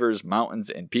 fauna, rivers, mountains,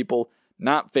 and people,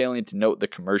 not failing to note the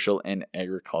commercial and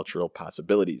agricultural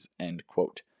possibilities, end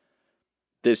quote.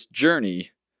 The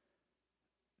journey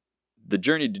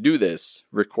to do this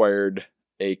required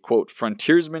a, quote,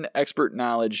 frontiersman expert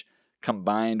knowledge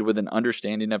combined with an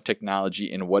understanding of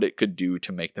technology and what it could do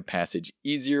to make the passage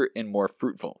easier and more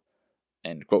fruitful,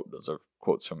 end quote. Those are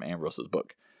quotes from Ambrose's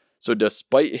book. So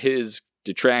despite his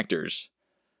detractors,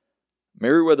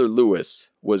 Meriwether Lewis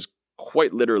was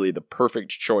quite literally the perfect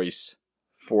choice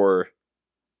for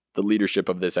the leadership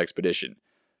of this expedition,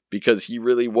 because he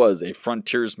really was a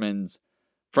frontiersman.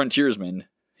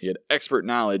 He had expert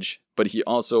knowledge, but he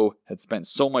also had spent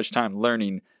so much time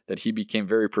learning that he became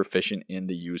very proficient in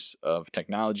the use of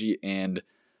technology and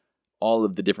all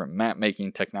of the different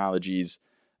map-making technologies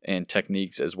and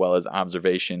techniques, as well as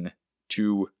observation,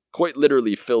 to quite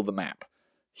literally fill the map.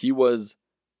 He was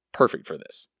perfect for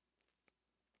this.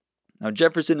 Now,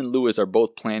 Jefferson and Lewis are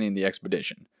both planning the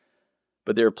expedition,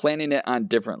 but they're planning it on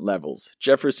different levels.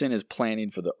 Jefferson is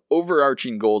planning for the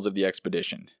overarching goals of the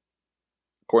expedition.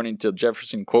 According to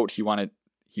Jefferson, quote, he wanted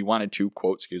to,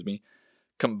 quote,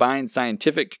 combine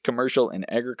scientific, commercial, and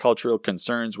agricultural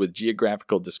concerns with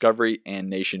geographical discovery and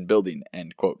nation building,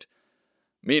 end quote.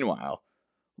 Meanwhile,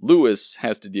 Lewis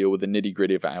has to deal with the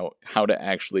nitty-gritty of how to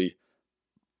actually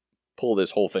pull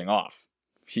this whole thing off.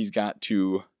 He's got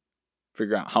to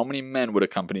figure out how many men would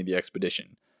accompany the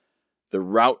expedition, the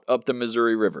route up the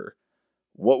Missouri River,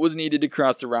 what was needed to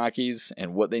cross the Rockies,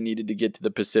 and what they needed to get to the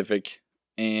Pacific,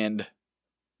 and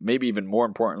maybe even more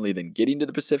importantly than getting to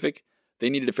the Pacific, they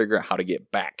needed to figure out how to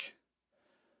get back.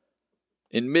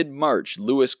 In mid-March,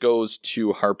 Lewis goes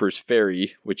to Harper's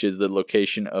Ferry, which is the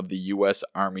location of the U.S.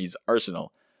 Army's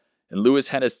arsenal. And Lewis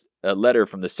had a letter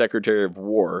from the Secretary of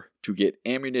War to get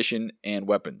ammunition and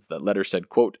weapons. That letter said,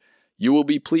 quote, you will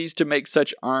be pleased to make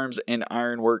such arms and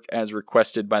ironwork as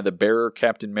requested by the bearer,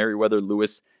 Captain Meriwether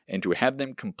Lewis, and to have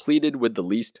them completed with the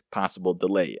least possible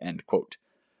delay, end quote.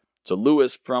 So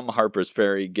Lewis from Harper's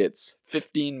Ferry gets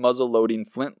 15 muzzle-loading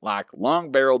flintlock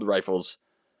long-barreled rifles,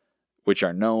 which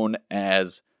are known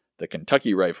as the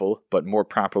Kentucky rifle, but more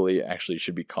properly actually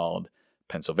should be called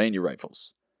Pennsylvania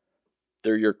rifles.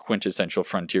 They're your quintessential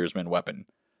frontiersman weapon.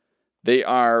 They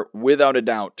are, without a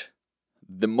doubt,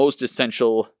 the most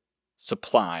essential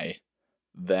supply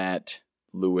that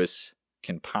Lewis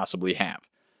can possibly have.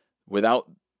 Without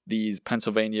these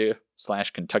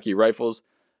Pennsylvania/Kentucky rifles,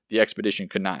 the expedition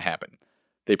could not happen.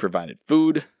 They provided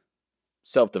food,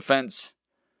 self-defense,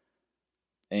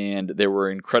 and they were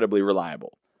incredibly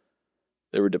reliable.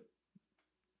 They were the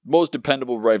most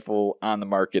dependable rifle on the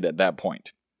market at that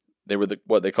point. They were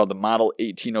what they called the Model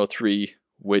 1803,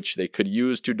 which they could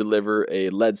use to deliver a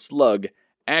lead slug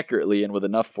accurately and with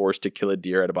enough force to kill a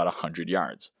deer at about 100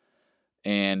 yards.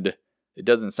 And it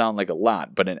doesn't sound like a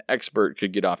lot, but an expert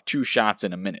could get off 2 shots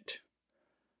in a minute,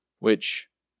 which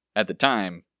at the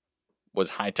time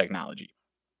was high technology.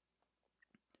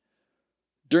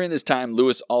 During this time,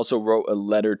 Lewis also wrote a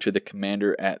letter to the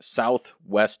commander at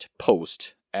Southwest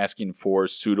Post asking for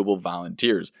suitable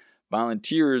volunteers.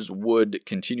 Volunteers would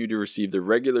continue to receive the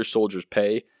regular soldiers'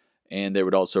 pay, and they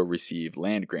would also receive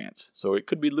land grants. So it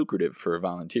could be lucrative for a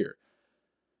volunteer.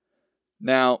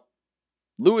 Now,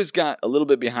 Lewis got a little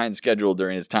bit behind schedule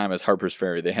during his time as Harper's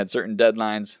Ferry. They had certain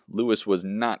deadlines. Lewis was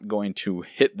not going to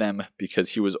hit them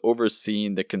because he was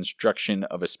overseeing the construction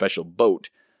of a special boat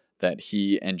that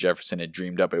he and Jefferson had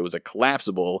dreamed up. It was a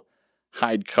collapsible,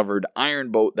 hide-covered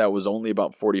iron boat that was only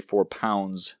about 44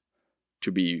 pounds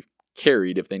to be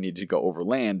carried if they needed to go over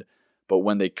land, but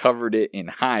when they covered it in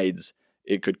hides,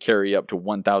 it could carry up to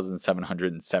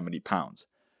 1,770 pounds.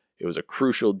 It was a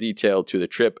crucial detail to the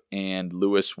trip, and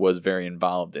Lewis was very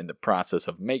involved in the process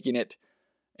of making it,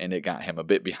 and it got him a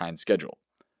bit behind schedule.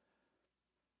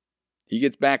 He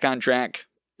gets back on track.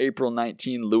 April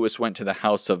 19, Lewis went to the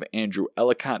house of Andrew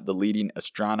Ellicott, the leading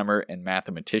astronomer and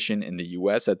mathematician in the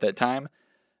U.S. at that time,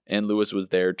 and Lewis was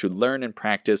there to learn and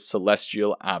practice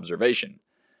celestial observation.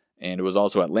 And it was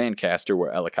also at Lancaster,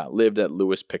 where Ellicott lived, that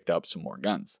Lewis picked up some more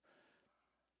guns.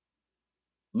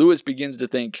 Lewis begins to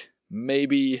think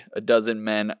maybe a dozen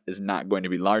men is not going to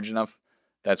be large enough.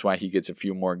 That's why he gets a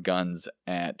few more guns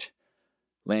at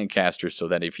Lancaster, so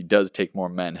that if he does take more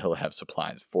men, he'll have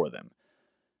supplies for them.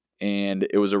 And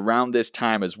it was around this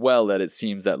time as well that it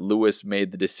seems that Lewis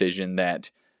made the decision that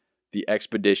the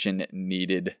expedition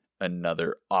needed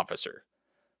another officer.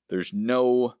 There's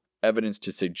no evidence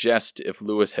to suggest if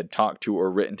Lewis had talked to or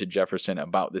written to Jefferson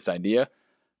about this idea,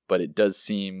 but it does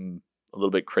seem a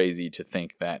little bit crazy to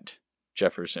think that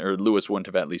Jefferson or Lewis wouldn't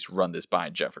have at least run this by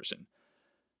Jefferson.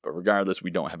 But regardless,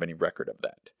 we don't have any record of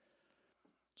that.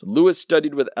 So Lewis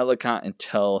studied with Ellicott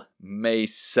until May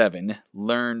 7,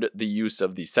 learned the use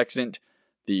of the sextant,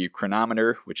 the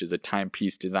chronometer, which is a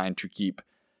timepiece designed to keep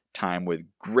time with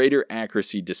greater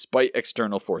accuracy despite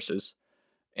external forces,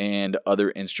 and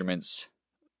other instruments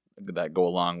that go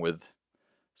along with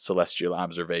celestial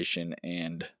observation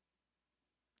and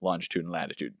longitude and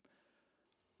latitude.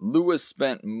 Lewis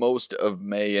spent most of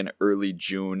May and early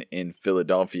June in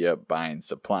Philadelphia buying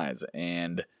supplies,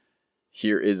 and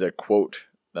here is a quote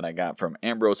that I got from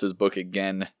Ambrose's book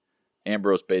again.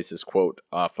 Ambrose based his quote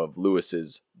off of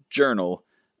Lewis's journal,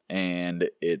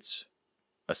 and it's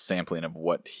a sampling of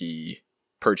what he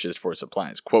purchased for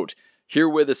supplies. Quote,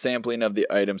 "Herewith a sampling of the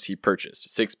items he purchased.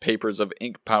 6 papers of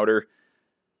ink powder,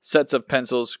 sets of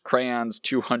pencils, crayons,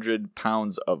 200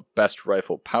 pounds of best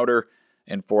rifle powder,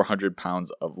 and 400 pounds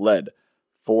of lead.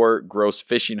 4 gross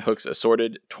fishing hooks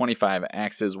assorted, 25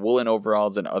 axes, woolen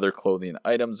overalls, and other clothing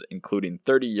items, including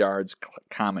 30 yards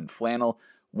common flannel,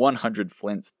 100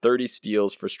 flints, 30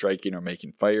 steels for striking or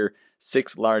making fire,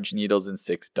 6 large needles, and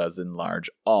 6 dozen large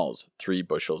awls, 3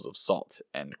 bushels of salt."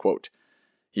 End quote.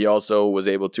 He also was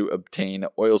able to obtain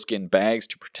oilskin bags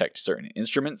to protect certain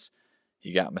instruments.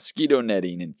 He got mosquito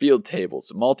netting and field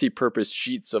tables, multi-purpose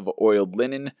sheets of oiled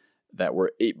linen that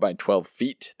were 8 by 12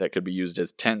 feet that could be used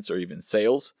as tents or even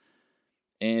sails.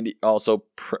 And he also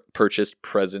purchased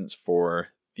presents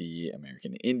for the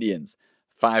American Indians.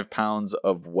 5 pounds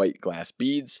of white glass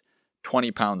beads,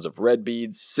 20 pounds of red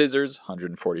beads, scissors,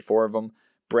 144 of them,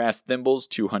 brass thimbles,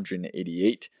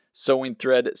 288, sewing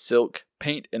thread, silk,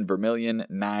 paint and vermilion,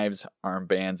 knives,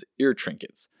 armbands, ear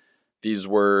trinkets. These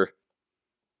were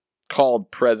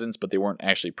called presents, but they weren't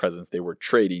actually presents. They were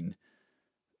trading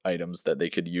items that they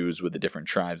could use with the different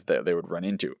tribes that they would run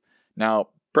into. Now,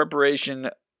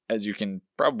 preparation, as you can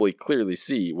probably clearly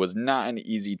see, was not an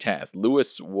easy task.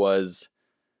 Lewis was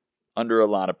under a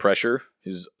lot of pressure.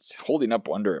 He's holding up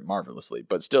under it marvelously,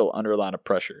 but still under a lot of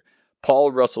pressure.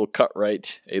 Paul Russell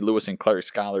Cutright, a Lewis and Clark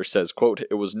scholar, says, quote,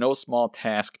 "It was no small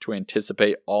task to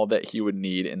anticipate all that he would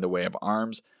need in the way of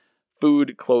arms,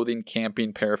 food, clothing,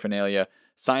 camping paraphernalia,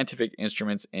 scientific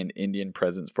instruments, and Indian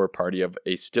presents for a party of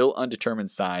a still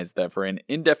undetermined size that for an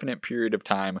indefinite period of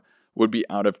time would be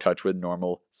out of touch with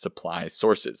normal supply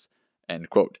sources."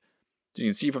 End quote. So you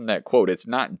can see from that quote, it's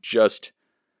not just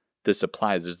the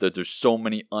supplies, is that there's so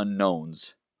many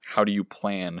unknowns. How do you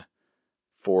plan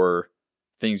for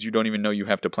things you don't even know you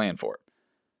have to plan for?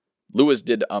 Lewis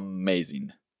did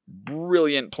amazing.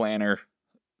 Brilliant planner.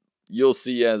 You'll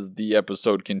see as the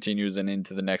episode continues and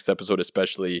into the next episode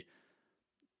especially,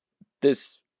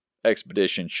 this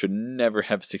expedition should never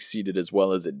have succeeded as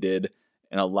well as it did,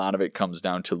 and a lot of it comes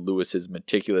down to Lewis's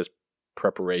meticulous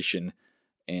preparation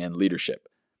and leadership.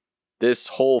 This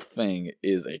whole thing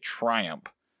is a triumph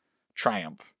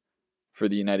for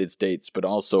the United States, but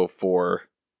also for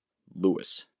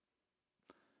Lewis.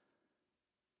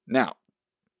 Now,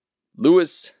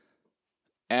 Lewis,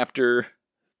 after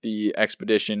the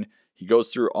expedition, he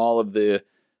goes through all of the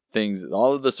things,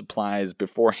 all of the supplies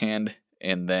beforehand,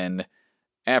 and then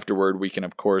afterward, we can,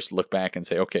 of course, look back and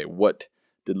say, okay, what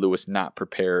did Lewis not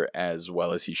prepare as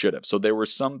well as he should have? So there were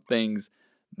some things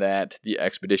that the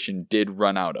expedition did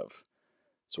run out of.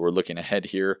 So we're looking ahead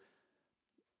here.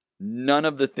 None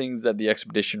of the things that the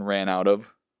expedition ran out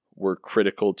of were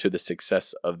critical to the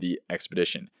success of the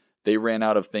expedition. They ran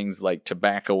out of things like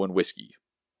tobacco and whiskey.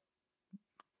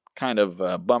 Kind of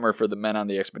a bummer for the men on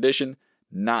the expedition,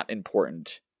 not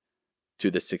important to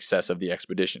the success of the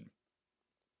expedition.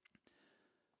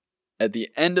 At the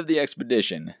end of the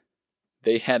expedition,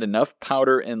 they had enough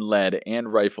powder and lead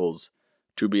and rifles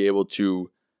to be able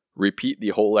to repeat the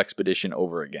whole expedition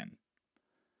over again.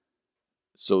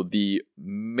 So the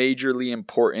majorly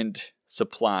important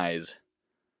supplies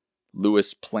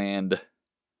Lewis planned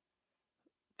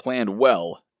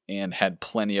well and had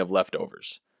plenty of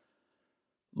leftovers.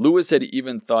 Lewis had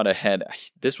even thought ahead.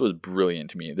 This was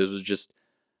brilliant to me. This was just,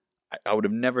 I would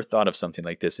have never thought of something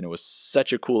like this, and it was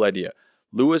such a cool idea.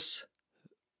 Lewis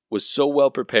was so well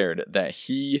prepared that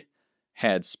he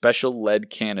had special lead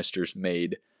canisters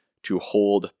made to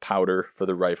hold powder for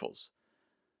the rifles.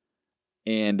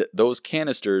 And those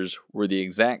canisters were the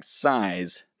exact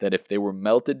size that if they were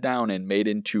melted down and made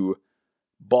into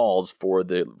balls for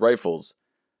the rifles,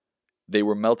 they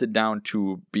were melted down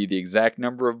to be the exact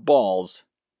number of balls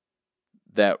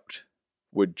that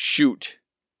would shoot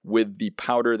with the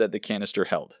powder that the canister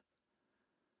held.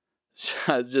 So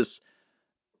it's just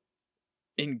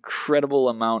incredible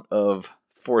amount of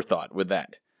forethought with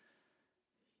that.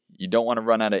 You don't want to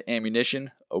run out of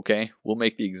ammunition? Okay, we'll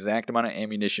make the exact amount of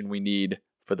ammunition we need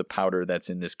for the powder that's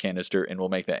in this canister, and we'll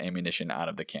make that ammunition out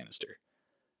of the canister.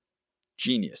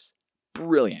 Genius.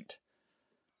 Brilliant.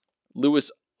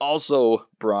 Lewis also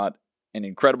brought an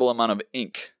incredible amount of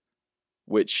ink,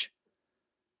 which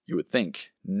you would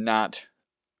think not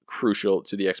crucial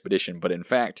to the expedition, but in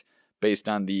fact, based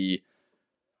on the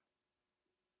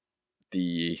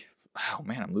oh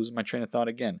man, I'm losing my train of thought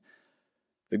again.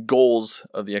 The goals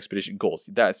of the expedition. Goals.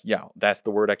 That's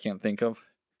the word I can't think of.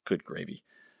 Good gravy.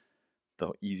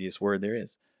 The easiest word there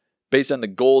is. Based on the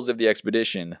goals of the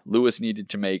expedition, Lewis needed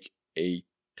to make a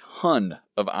ton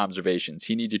of observations.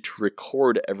 He needed to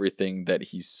record everything that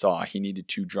he saw. He needed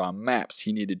to draw maps.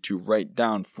 He needed to write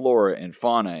down flora and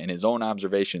fauna and his own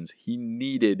observations. He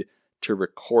needed to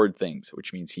record things,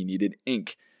 which means he needed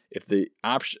ink. If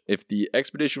the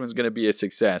expedition was going to be a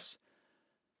success,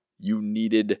 you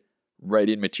needed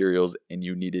writing materials, and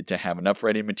you needed to have enough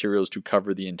writing materials to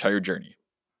cover the entire journey.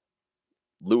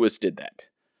 Lewis did that.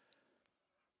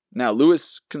 Now,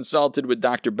 Lewis consulted with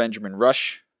Dr. Benjamin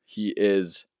Rush. He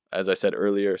is, as I said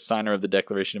earlier, signer of the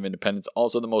Declaration of Independence,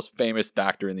 also the most famous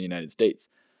doctor in the United States.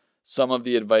 Some of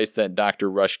the advice that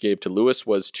Dr. Rush gave to Lewis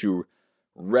was to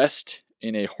rest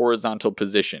in a horizontal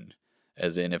position,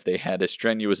 as in if they had a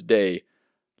strenuous day,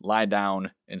 lie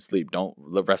down and sleep. Don't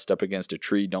rest up against a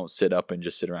tree. Don't sit up and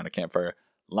just sit around a campfire.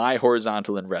 Lie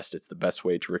horizontal and rest. It's the best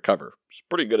way to recover. It's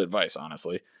pretty good advice,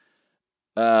 honestly.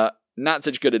 Not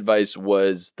such good advice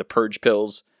was the purge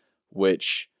pills,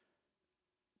 which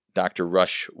Dr.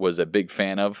 Rush was a big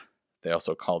fan of. They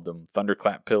also called them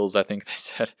thunderclap pills, I think they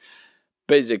said.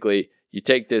 Basically, you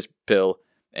take this pill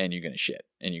and you're going to shit.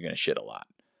 And you're going to shit a lot.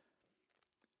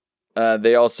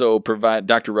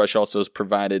 Dr. Rush also has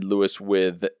provided Lewis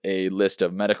with a list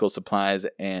of medical supplies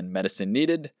and medicine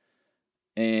needed.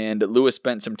 And Lewis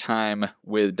spent some time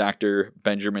with Dr.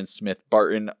 Benjamin Smith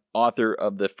Barton, author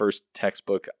of the first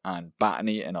textbook on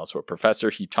botany and also a professor.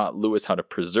 He taught Lewis how to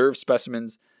preserve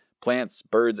specimens, plants,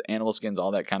 birds, animal skins,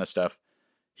 all that kind of stuff.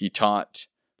 He taught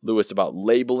Lewis about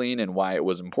labeling and why it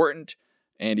was important.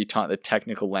 And he taught the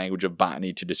technical language of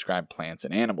botany to describe plants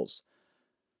and animals.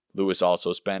 Lewis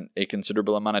also spent a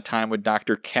considerable amount of time with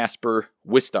Dr. Caspar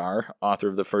Wistar, author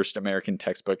of the first American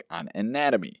textbook on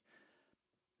anatomy.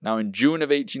 Now, in June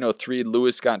of 1803,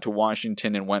 Lewis got to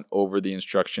Washington and went over the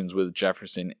instructions with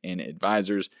Jefferson and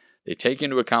advisors. They take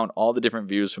into account all the different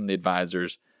views from the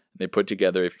advisors. They put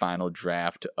together a final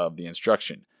draft of the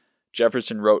instruction.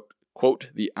 Jefferson wrote, quote,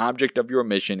 "The object of your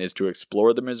mission is to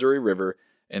explore the Missouri River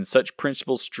and such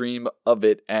principal stream of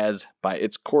it as, by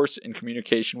its course in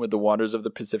communication with the waters of the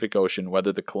Pacific Ocean,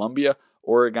 whether the Columbia,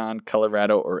 Oregon,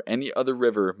 Colorado, or any other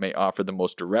river may offer the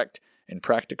most direct and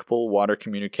practicable water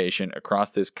communication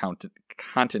across this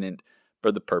continent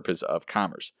for the purpose of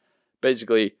commerce."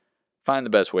 Basically, find the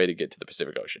best way to get to the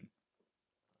Pacific Ocean.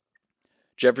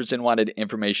 Jefferson wanted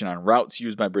information on routes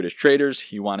used by British traders.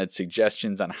 He wanted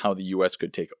suggestions on how the U.S.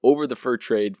 could take over the fur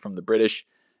trade from the British.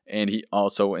 And he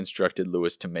also instructed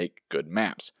Lewis to make good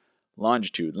maps.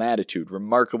 Longitude, latitude,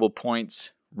 remarkable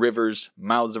points, rivers,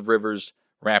 mouths of rivers,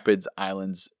 rapids,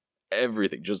 islands,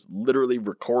 everything. Just literally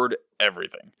record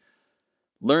everything.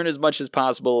 Learn as much as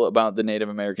possible about the Native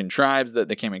American tribes that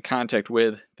they came in contact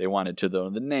with. They wanted to know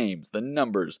the names, the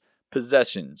numbers,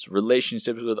 possessions,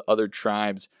 relationships with other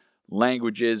tribes,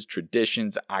 languages,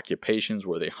 traditions, occupations.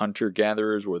 Were they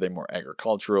hunter-gatherers? Were they more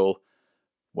agricultural?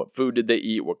 What food did they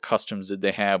eat? What customs did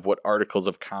they have? What articles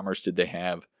of commerce did they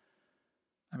have?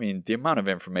 I mean, the amount of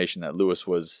information that Lewis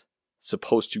was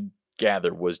supposed to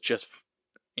gather was just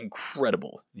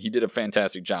incredible. He did a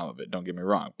fantastic job of it, don't get me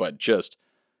wrong, but just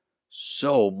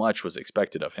so much was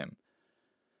expected of him.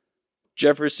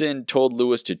 Jefferson told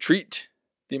Lewis to treat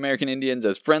the American Indians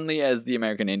as friendly as the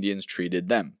American Indians treated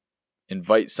them.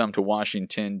 Invite some to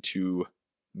Washington to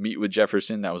meet with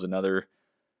Jefferson. That was another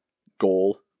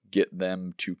goal. Get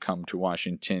them to come to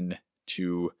Washington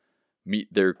to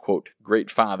meet their, quote, great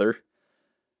father.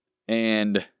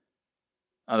 And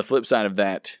on the flip side of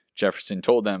that, Jefferson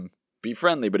told them, be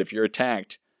friendly, but if you're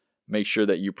attacked, make sure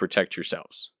that you protect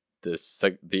yourselves.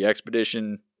 The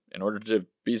expedition, in order to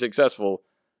be successful,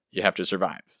 you have to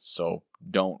survive. So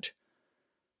don't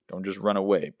just run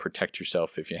away. Protect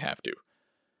yourself if you have to.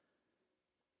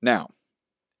 Now,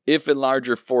 if a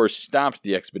larger force stopped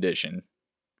the expedition,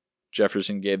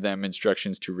 Jefferson gave them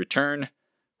instructions to return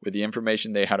with the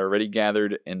information they had already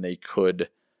gathered, and they could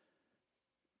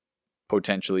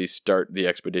potentially start the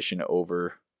expedition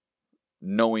over,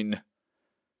 knowing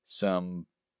some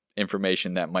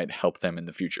information that might help them in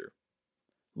the future.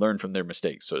 Learn from their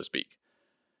mistakes, so to speak.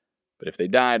 But if they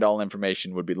died, all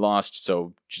information would be lost,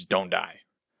 so just don't die.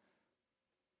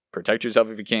 Protect yourself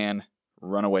if you can.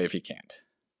 Run away if you can't.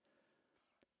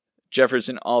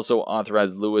 Jefferson also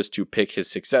authorized Lewis to pick his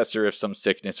successor if some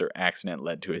sickness or accident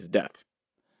led to his death.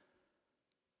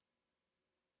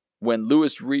 When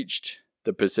Lewis reached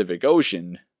the Pacific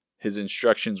Ocean, his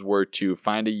instructions were to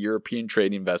find a European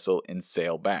trading vessel and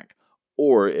sail back.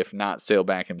 Or, if not sail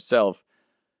back himself,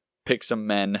 pick some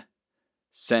men,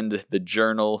 send the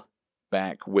journal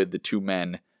back with the 2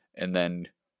 men, and then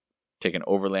take an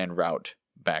overland route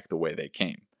back the way they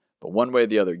came. But one way or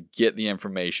the other, get the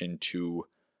information to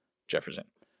Jefferson.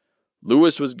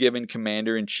 Lewis was given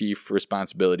commander-in-chief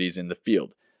responsibilities in the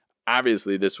field.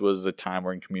 Obviously, this was a time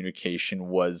when communication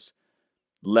was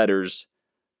letters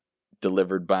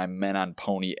delivered by men on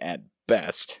pony at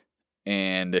best,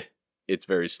 and it's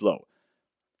very slow.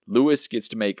 Lewis gets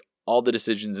to make all the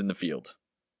decisions in the field.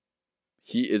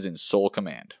 He is in sole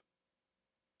command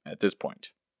at this point.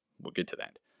 We'll get to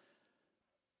that.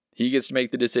 He gets to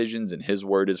make the decisions, and his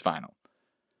word is final.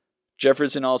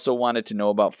 Jefferson also wanted to know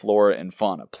about flora and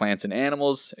fauna, plants and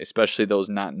animals, especially those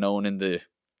not known in the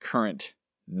current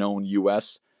known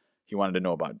U.S. He wanted to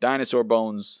know about dinosaur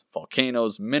bones,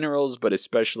 volcanoes, minerals, but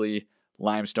especially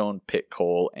limestone, pit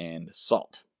coal, and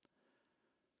salt.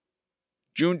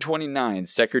 June 29,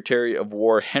 Secretary of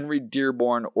War Henry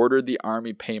Dearborn ordered the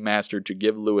Army paymaster to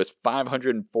give Lewis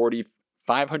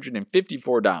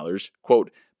 $554,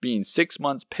 quote, being 6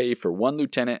 months' pay for 1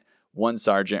 lieutenant, 1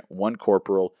 sergeant, 1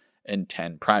 corporal, and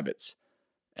 10 privates,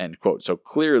 end quote. So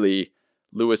clearly,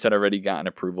 Lewis had already gotten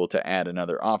approval to add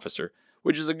another officer,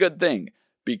 which is a good thing,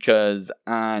 because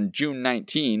on June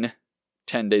 19,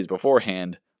 10 days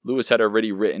beforehand, Lewis had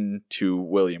already written to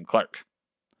William Clark.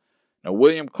 Now,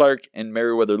 William Clark and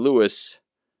Meriwether Lewis,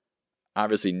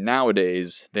 obviously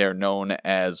nowadays, they are known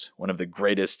as one of the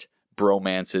greatest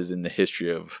bromances in the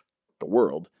history of the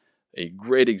world. A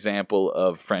great example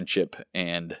of friendship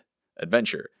and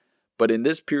adventure. But in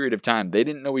this period of time, they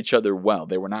didn't know each other well.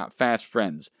 They were not fast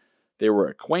friends. They were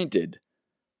acquainted,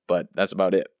 but that's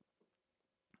about it.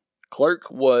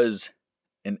 Clark was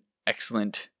an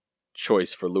excellent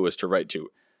choice for Lewis to write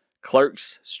to.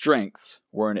 Clark's strengths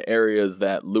were in areas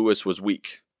that Lewis was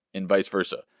weak, and vice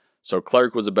versa. So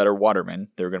Clark was a better waterman.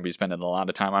 They were going to be spending a lot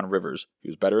of time on rivers. He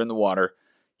was better in the water.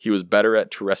 He was better at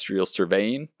terrestrial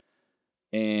surveying.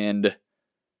 And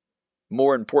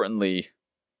more importantly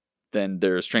than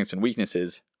their strengths and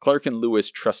weaknesses, Clark and Lewis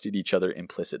trusted each other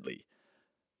implicitly.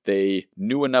 They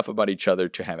knew enough about each other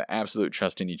to have absolute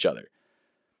trust in each other.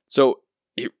 So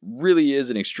it really is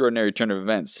an extraordinary turn of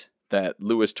events that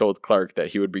Lewis told Clark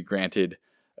that he would be granted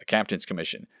a captain's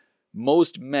commission.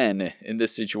 Most men in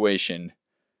this situation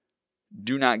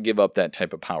do not give up that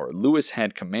type of power. Lewis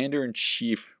had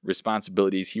commander-in-chief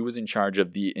responsibilities. He was in charge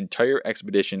of the entire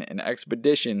expedition, an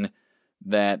expedition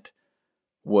that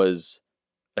was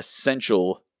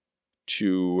essential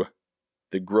to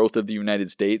the growth of the United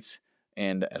States,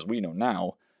 and as we know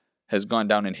now, has gone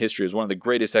down in history as one of the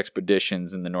greatest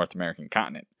expeditions in the North American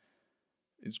continent.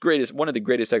 It's one of the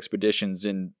greatest expeditions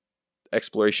in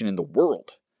exploration in the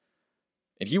world.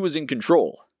 And he was in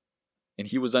control. And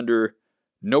he was under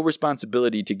no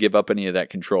responsibility to give up any of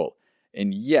that control.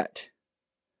 And yet,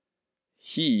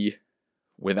 he,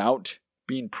 without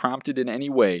being prompted in any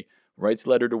way, writes a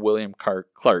letter to William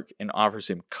Clark and offers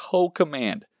him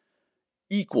co-command,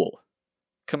 equal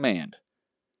command.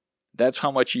 That's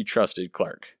how much he trusted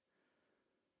Clark.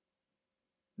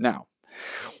 Now,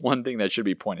 one thing that should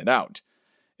be pointed out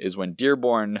is when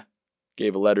Dearborn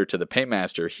gave a letter to the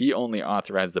paymaster, he only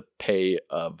authorized the pay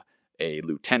of a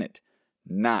lieutenant,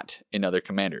 not another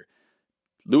commander.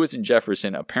 Lewis and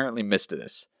Jefferson apparently missed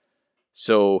this.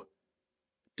 So,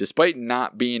 despite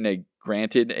not being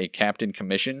granted a captain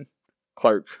commission,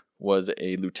 Clark was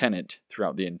a lieutenant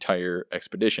throughout the entire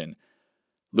expedition.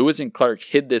 Lewis and Clark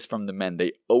hid this from the men.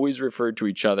 They always referred to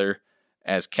each other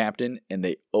as captain, and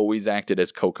they always acted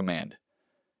as co-command.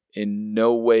 In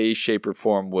no way, shape, or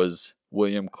form was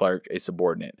William Clark a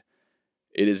subordinate.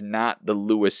 It is not the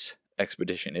Lewis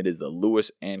expedition. It is the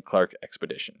Lewis and Clark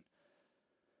expedition.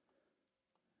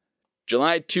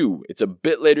 July 2, it's a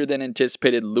bit later than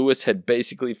anticipated. Lewis had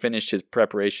basically finished his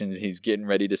preparations. He's getting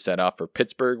ready to set off for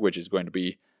Pittsburgh, which is going to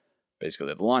be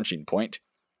basically the launching point.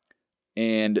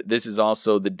 And this is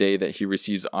also the day that he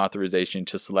receives authorization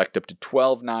to select up to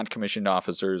 12 non-commissioned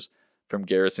officers from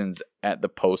garrisons at the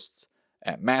posts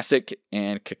at Massac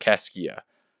and Kaskaskia.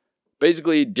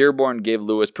 Basically, Dearborn gave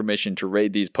Lewis permission to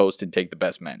raid these posts and take the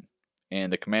best men,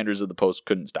 and the commanders of the posts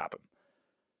couldn't stop him.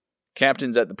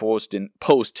 Captains at the post,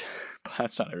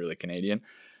 that's not really Canadian.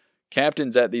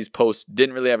 Captains at these posts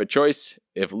didn't really have a choice.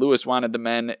 If Lewis wanted the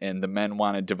men and the men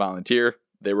wanted to volunteer,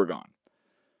 they were gone.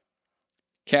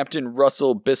 Captain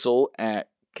Russell Bissell at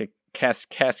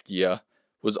Kaskaskia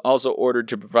was also ordered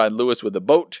to provide Lewis with a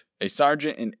boat, a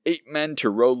sergeant, and 8 men to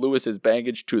row Lewis's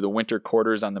baggage to the winter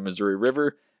quarters on the Missouri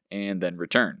River and then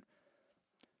return.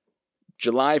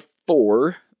 July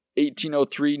 4,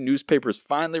 1803, newspapers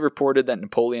finally reported that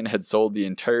Napoleon had sold the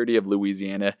entirety of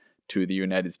Louisiana to the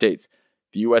United States.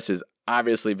 The U.S. is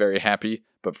obviously very happy,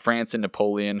 but France and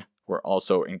Napoleon were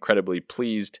also incredibly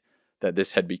pleased that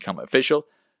this had become official.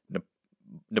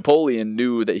 Napoleon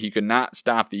knew that he could not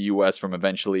stop the U.S. from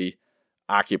eventually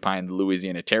occupying the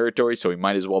Louisiana territory, so he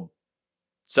might as well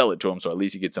sell it to him so at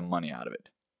least he gets some money out of it.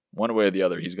 One way or the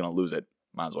other, he's going to lose it.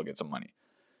 Might as well get some money.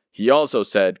 He also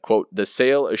said, quote, "The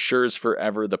sale assures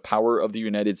forever the power of the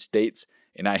United States,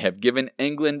 and I have given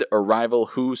England a rival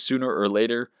who, sooner or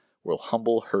later, will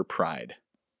humble her pride."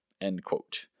 End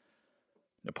quote.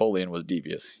 Napoleon was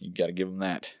devious. You got to give him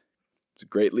that. He's a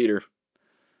great leader.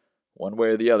 One way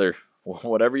or the other,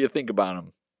 whatever you think about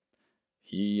him,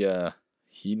 he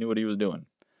knew what he was doing.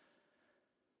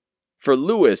 For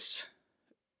Lewis,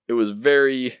 it was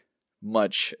very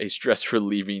much a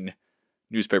stress-relieving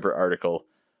newspaper article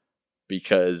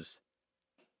because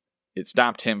it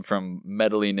stopped him from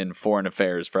meddling in foreign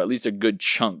affairs for at least a good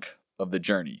chunk of the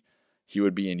journey. He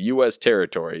would be in U.S.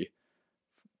 territory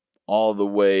all the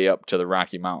way up to the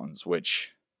Rocky Mountains, which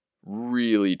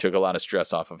really took a lot of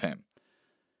stress off of him.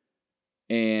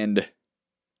 And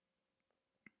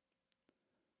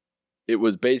it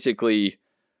was basically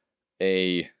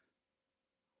a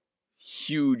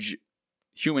huge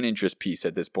human interest piece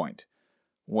at this point.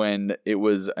 When it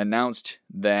was announced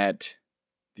that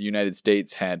the United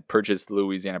States had purchased the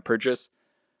Louisiana Purchase,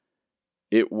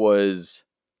 it was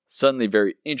suddenly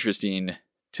very interesting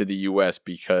to the U.S.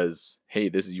 because, hey,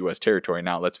 this is U.S. territory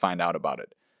now, let's find out about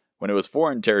it. When it was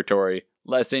foreign territory,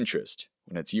 less interest.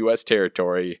 When it's U.S.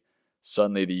 territory,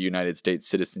 suddenly the United States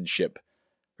citizenship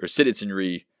or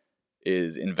citizenry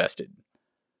is invested.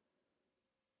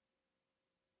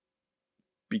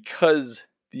 Because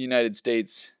the United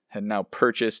States had now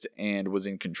purchased and was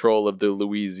in control of the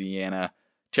Louisiana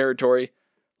territory,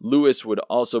 Lewis would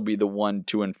also be the one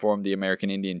to inform the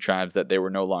American Indian tribes that they were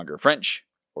no longer French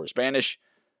or Spanish,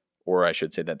 or I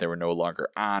should say that they were no longer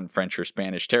on French or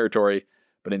Spanish territory,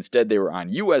 but instead they were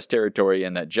on U.S. territory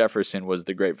and that Jefferson was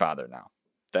the Great Father now.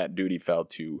 That duty fell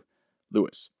to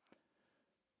Lewis.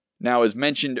 Now, as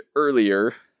mentioned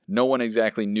earlier, no one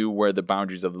exactly knew where the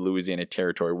boundaries of the Louisiana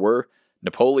territory were.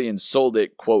 Napoleon sold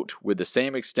it, quote, with the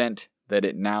same extent that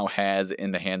it now has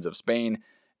in the hands of Spain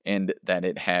and that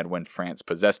it had when France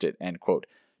possessed it, end quote.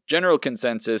 General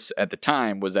consensus at the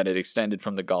time was that it extended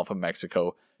from the Gulf of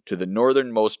Mexico to the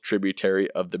northernmost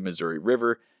tributary of the Missouri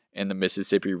River and the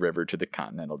Mississippi River to the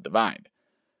Continental Divide.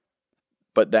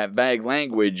 But that vague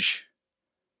language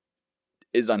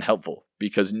is unhelpful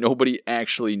because nobody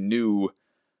actually knew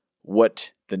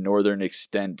what the northern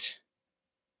extent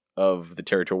of the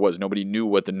territory was. Nobody knew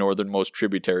what the northernmost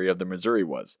tributary of the Missouri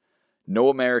was. No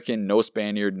American, no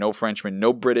Spaniard, no Frenchman,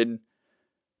 no Briton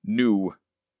knew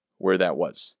where that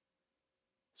was.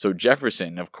 So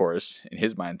Jefferson, of course, in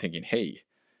his mind thinking, hey,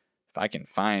 if I can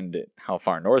find how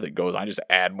far north it goes, I just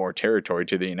add more territory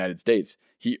to the United States.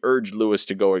 He urged Lewis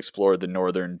to go explore the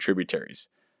northern tributaries.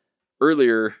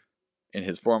 Earlier in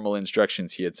his formal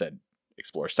instructions, he had said,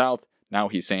 explore south. Now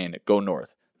he's saying, go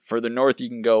north. Further north you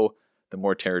can go, the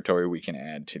more territory we can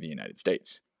add to the United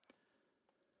States.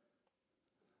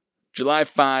 July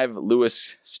 5,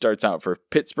 Lewis starts out for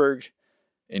Pittsburgh.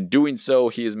 In doing so,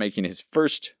 he is making his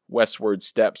first westward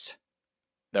steps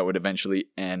that would eventually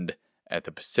end at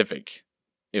the Pacific,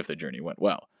 if the journey went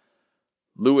well.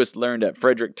 Lewis learned at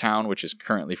Fredericktown, which is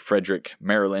currently Frederick,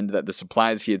 Maryland, that the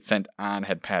supplies he had sent on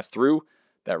had passed through.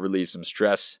 That relieved some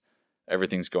stress.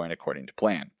 Everything's going according to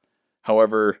plan.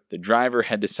 However, the driver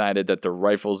had decided that the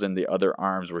rifles and the other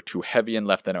arms were too heavy and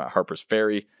left them at Harper's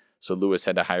Ferry, so Lewis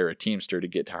had to hire a teamster to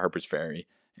get to Harper's Ferry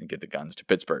and get the guns to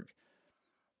Pittsburgh.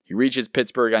 He reaches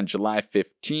Pittsburgh on July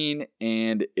 15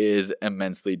 and is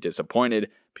immensely disappointed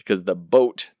because the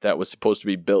boat that was supposed to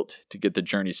be built to get the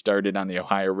journey started on the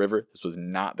Ohio River, this was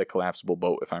not the collapsible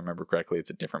boat, if I remember correctly,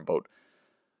 it's a different boat,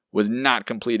 was not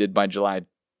completed by July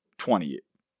 20.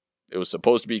 It was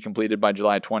supposed to be completed by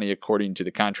July 20 according to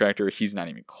the contractor. He's not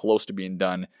even close to being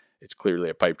done. It's clearly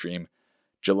a pipe dream.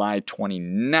 July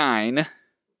 29,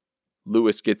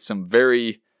 Lewis gets some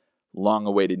very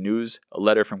long-awaited news, a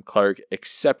letter from Clark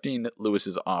accepting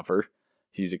Lewis's offer.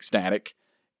 He's ecstatic.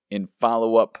 In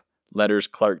follow-up letters,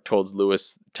 Clark tells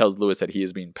Lewis that he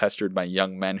is being pestered by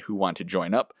young men who want to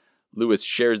join up. Lewis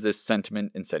shares this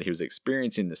sentiment and said he was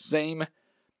experiencing the same.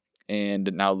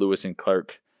 And now Lewis and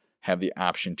Clark have the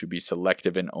option to be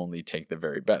selective and only take the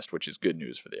very best, which is good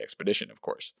news for the expedition, of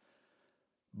course.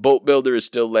 Boat builder is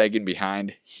still lagging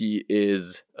behind. He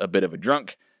is a bit of a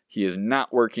drunk. He is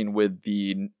not working with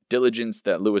the diligence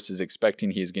that Lewis is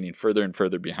expecting. He is getting further and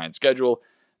further behind schedule,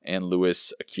 and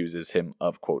Lewis accuses him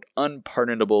of, quote,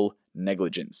 unpardonable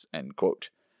negligence, end quote.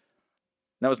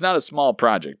 Now, it's not a small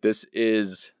project. This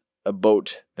is a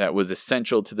boat that was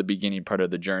essential to the beginning part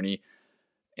of the journey,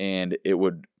 and it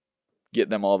would get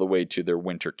them all the way to their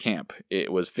winter camp.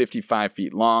 It was 55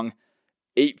 feet long,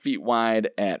 8 feet wide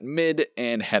at mid,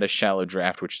 and had a shallow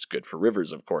draft, which is good for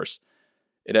rivers, of course.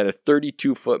 It had a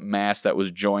 32-foot mast that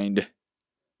was jointed,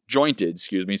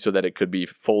 so that it could be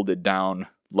folded down,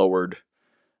 lowered,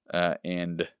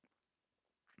 and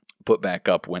put back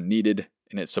up when needed,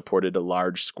 and it supported a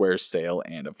large square sail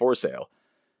and a foresail.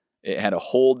 It had a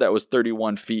hold that was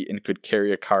 31 feet and could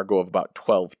carry a cargo of about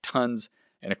 12 tons,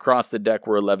 and across the deck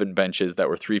were 11 benches that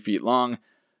were 3 feet long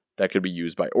that could be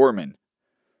used by oarmen.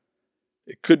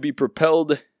 It could be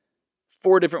propelled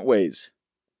 4 different ways: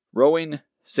 rowing,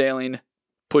 sailing,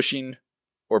 pushing,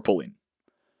 or pulling.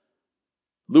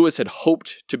 Lewis had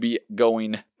hoped to be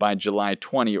going by July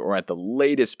 20 or at the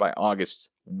latest by August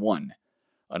 1.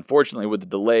 Unfortunately, with the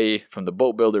delay from the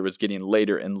boat builder was getting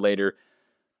later and later,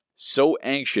 so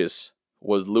anxious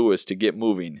was Lewis to get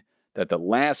moving that the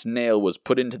last nail was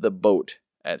put into the boat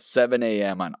at 7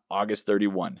 a.m. on August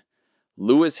 31.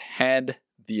 Lewis had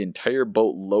the entire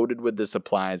boat loaded with the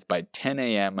supplies by 10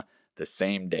 a.m. the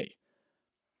same day.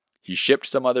 He shipped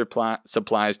some other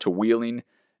supplies to Wheeling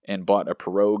and bought a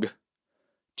pirogue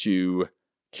to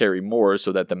carry more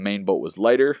so that the main boat was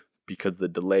lighter, because the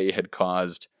delay had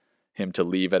caused him to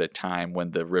leave at a time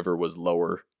when the river was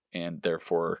lower and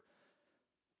therefore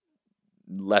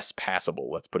less passable,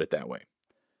 let's put it that way.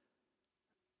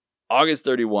 August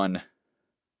 31,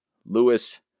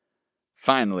 Lewis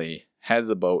finally has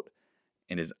the boat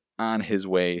and is on his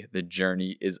way. The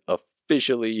journey is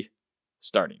officially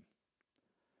starting.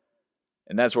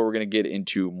 And that's what we're going to get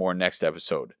into more next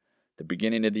episode. The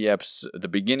beginning of the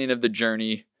beginning of the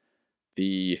journey,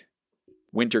 the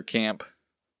winter camp.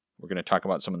 We're going to talk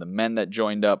about some of the men that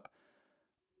joined up,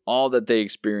 all that they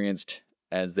experienced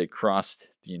as they crossed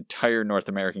the entire North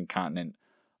American continent,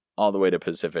 all the way to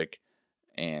Pacific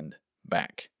and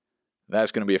back.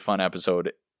 That's going to be a fun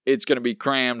episode. It's going to be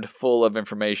crammed full of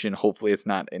information. Hopefully it's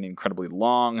not an incredibly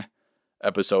long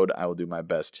episode. I will do my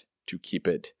best to keep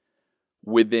it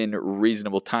within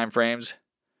reasonable time frames,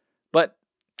 but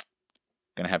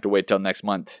going to have to wait till next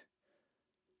month.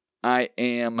 I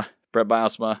am Brett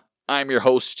Bilesma. I'm your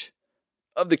host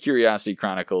of the Curiosity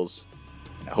Chronicles,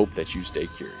 and I hope that you stay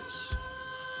curious.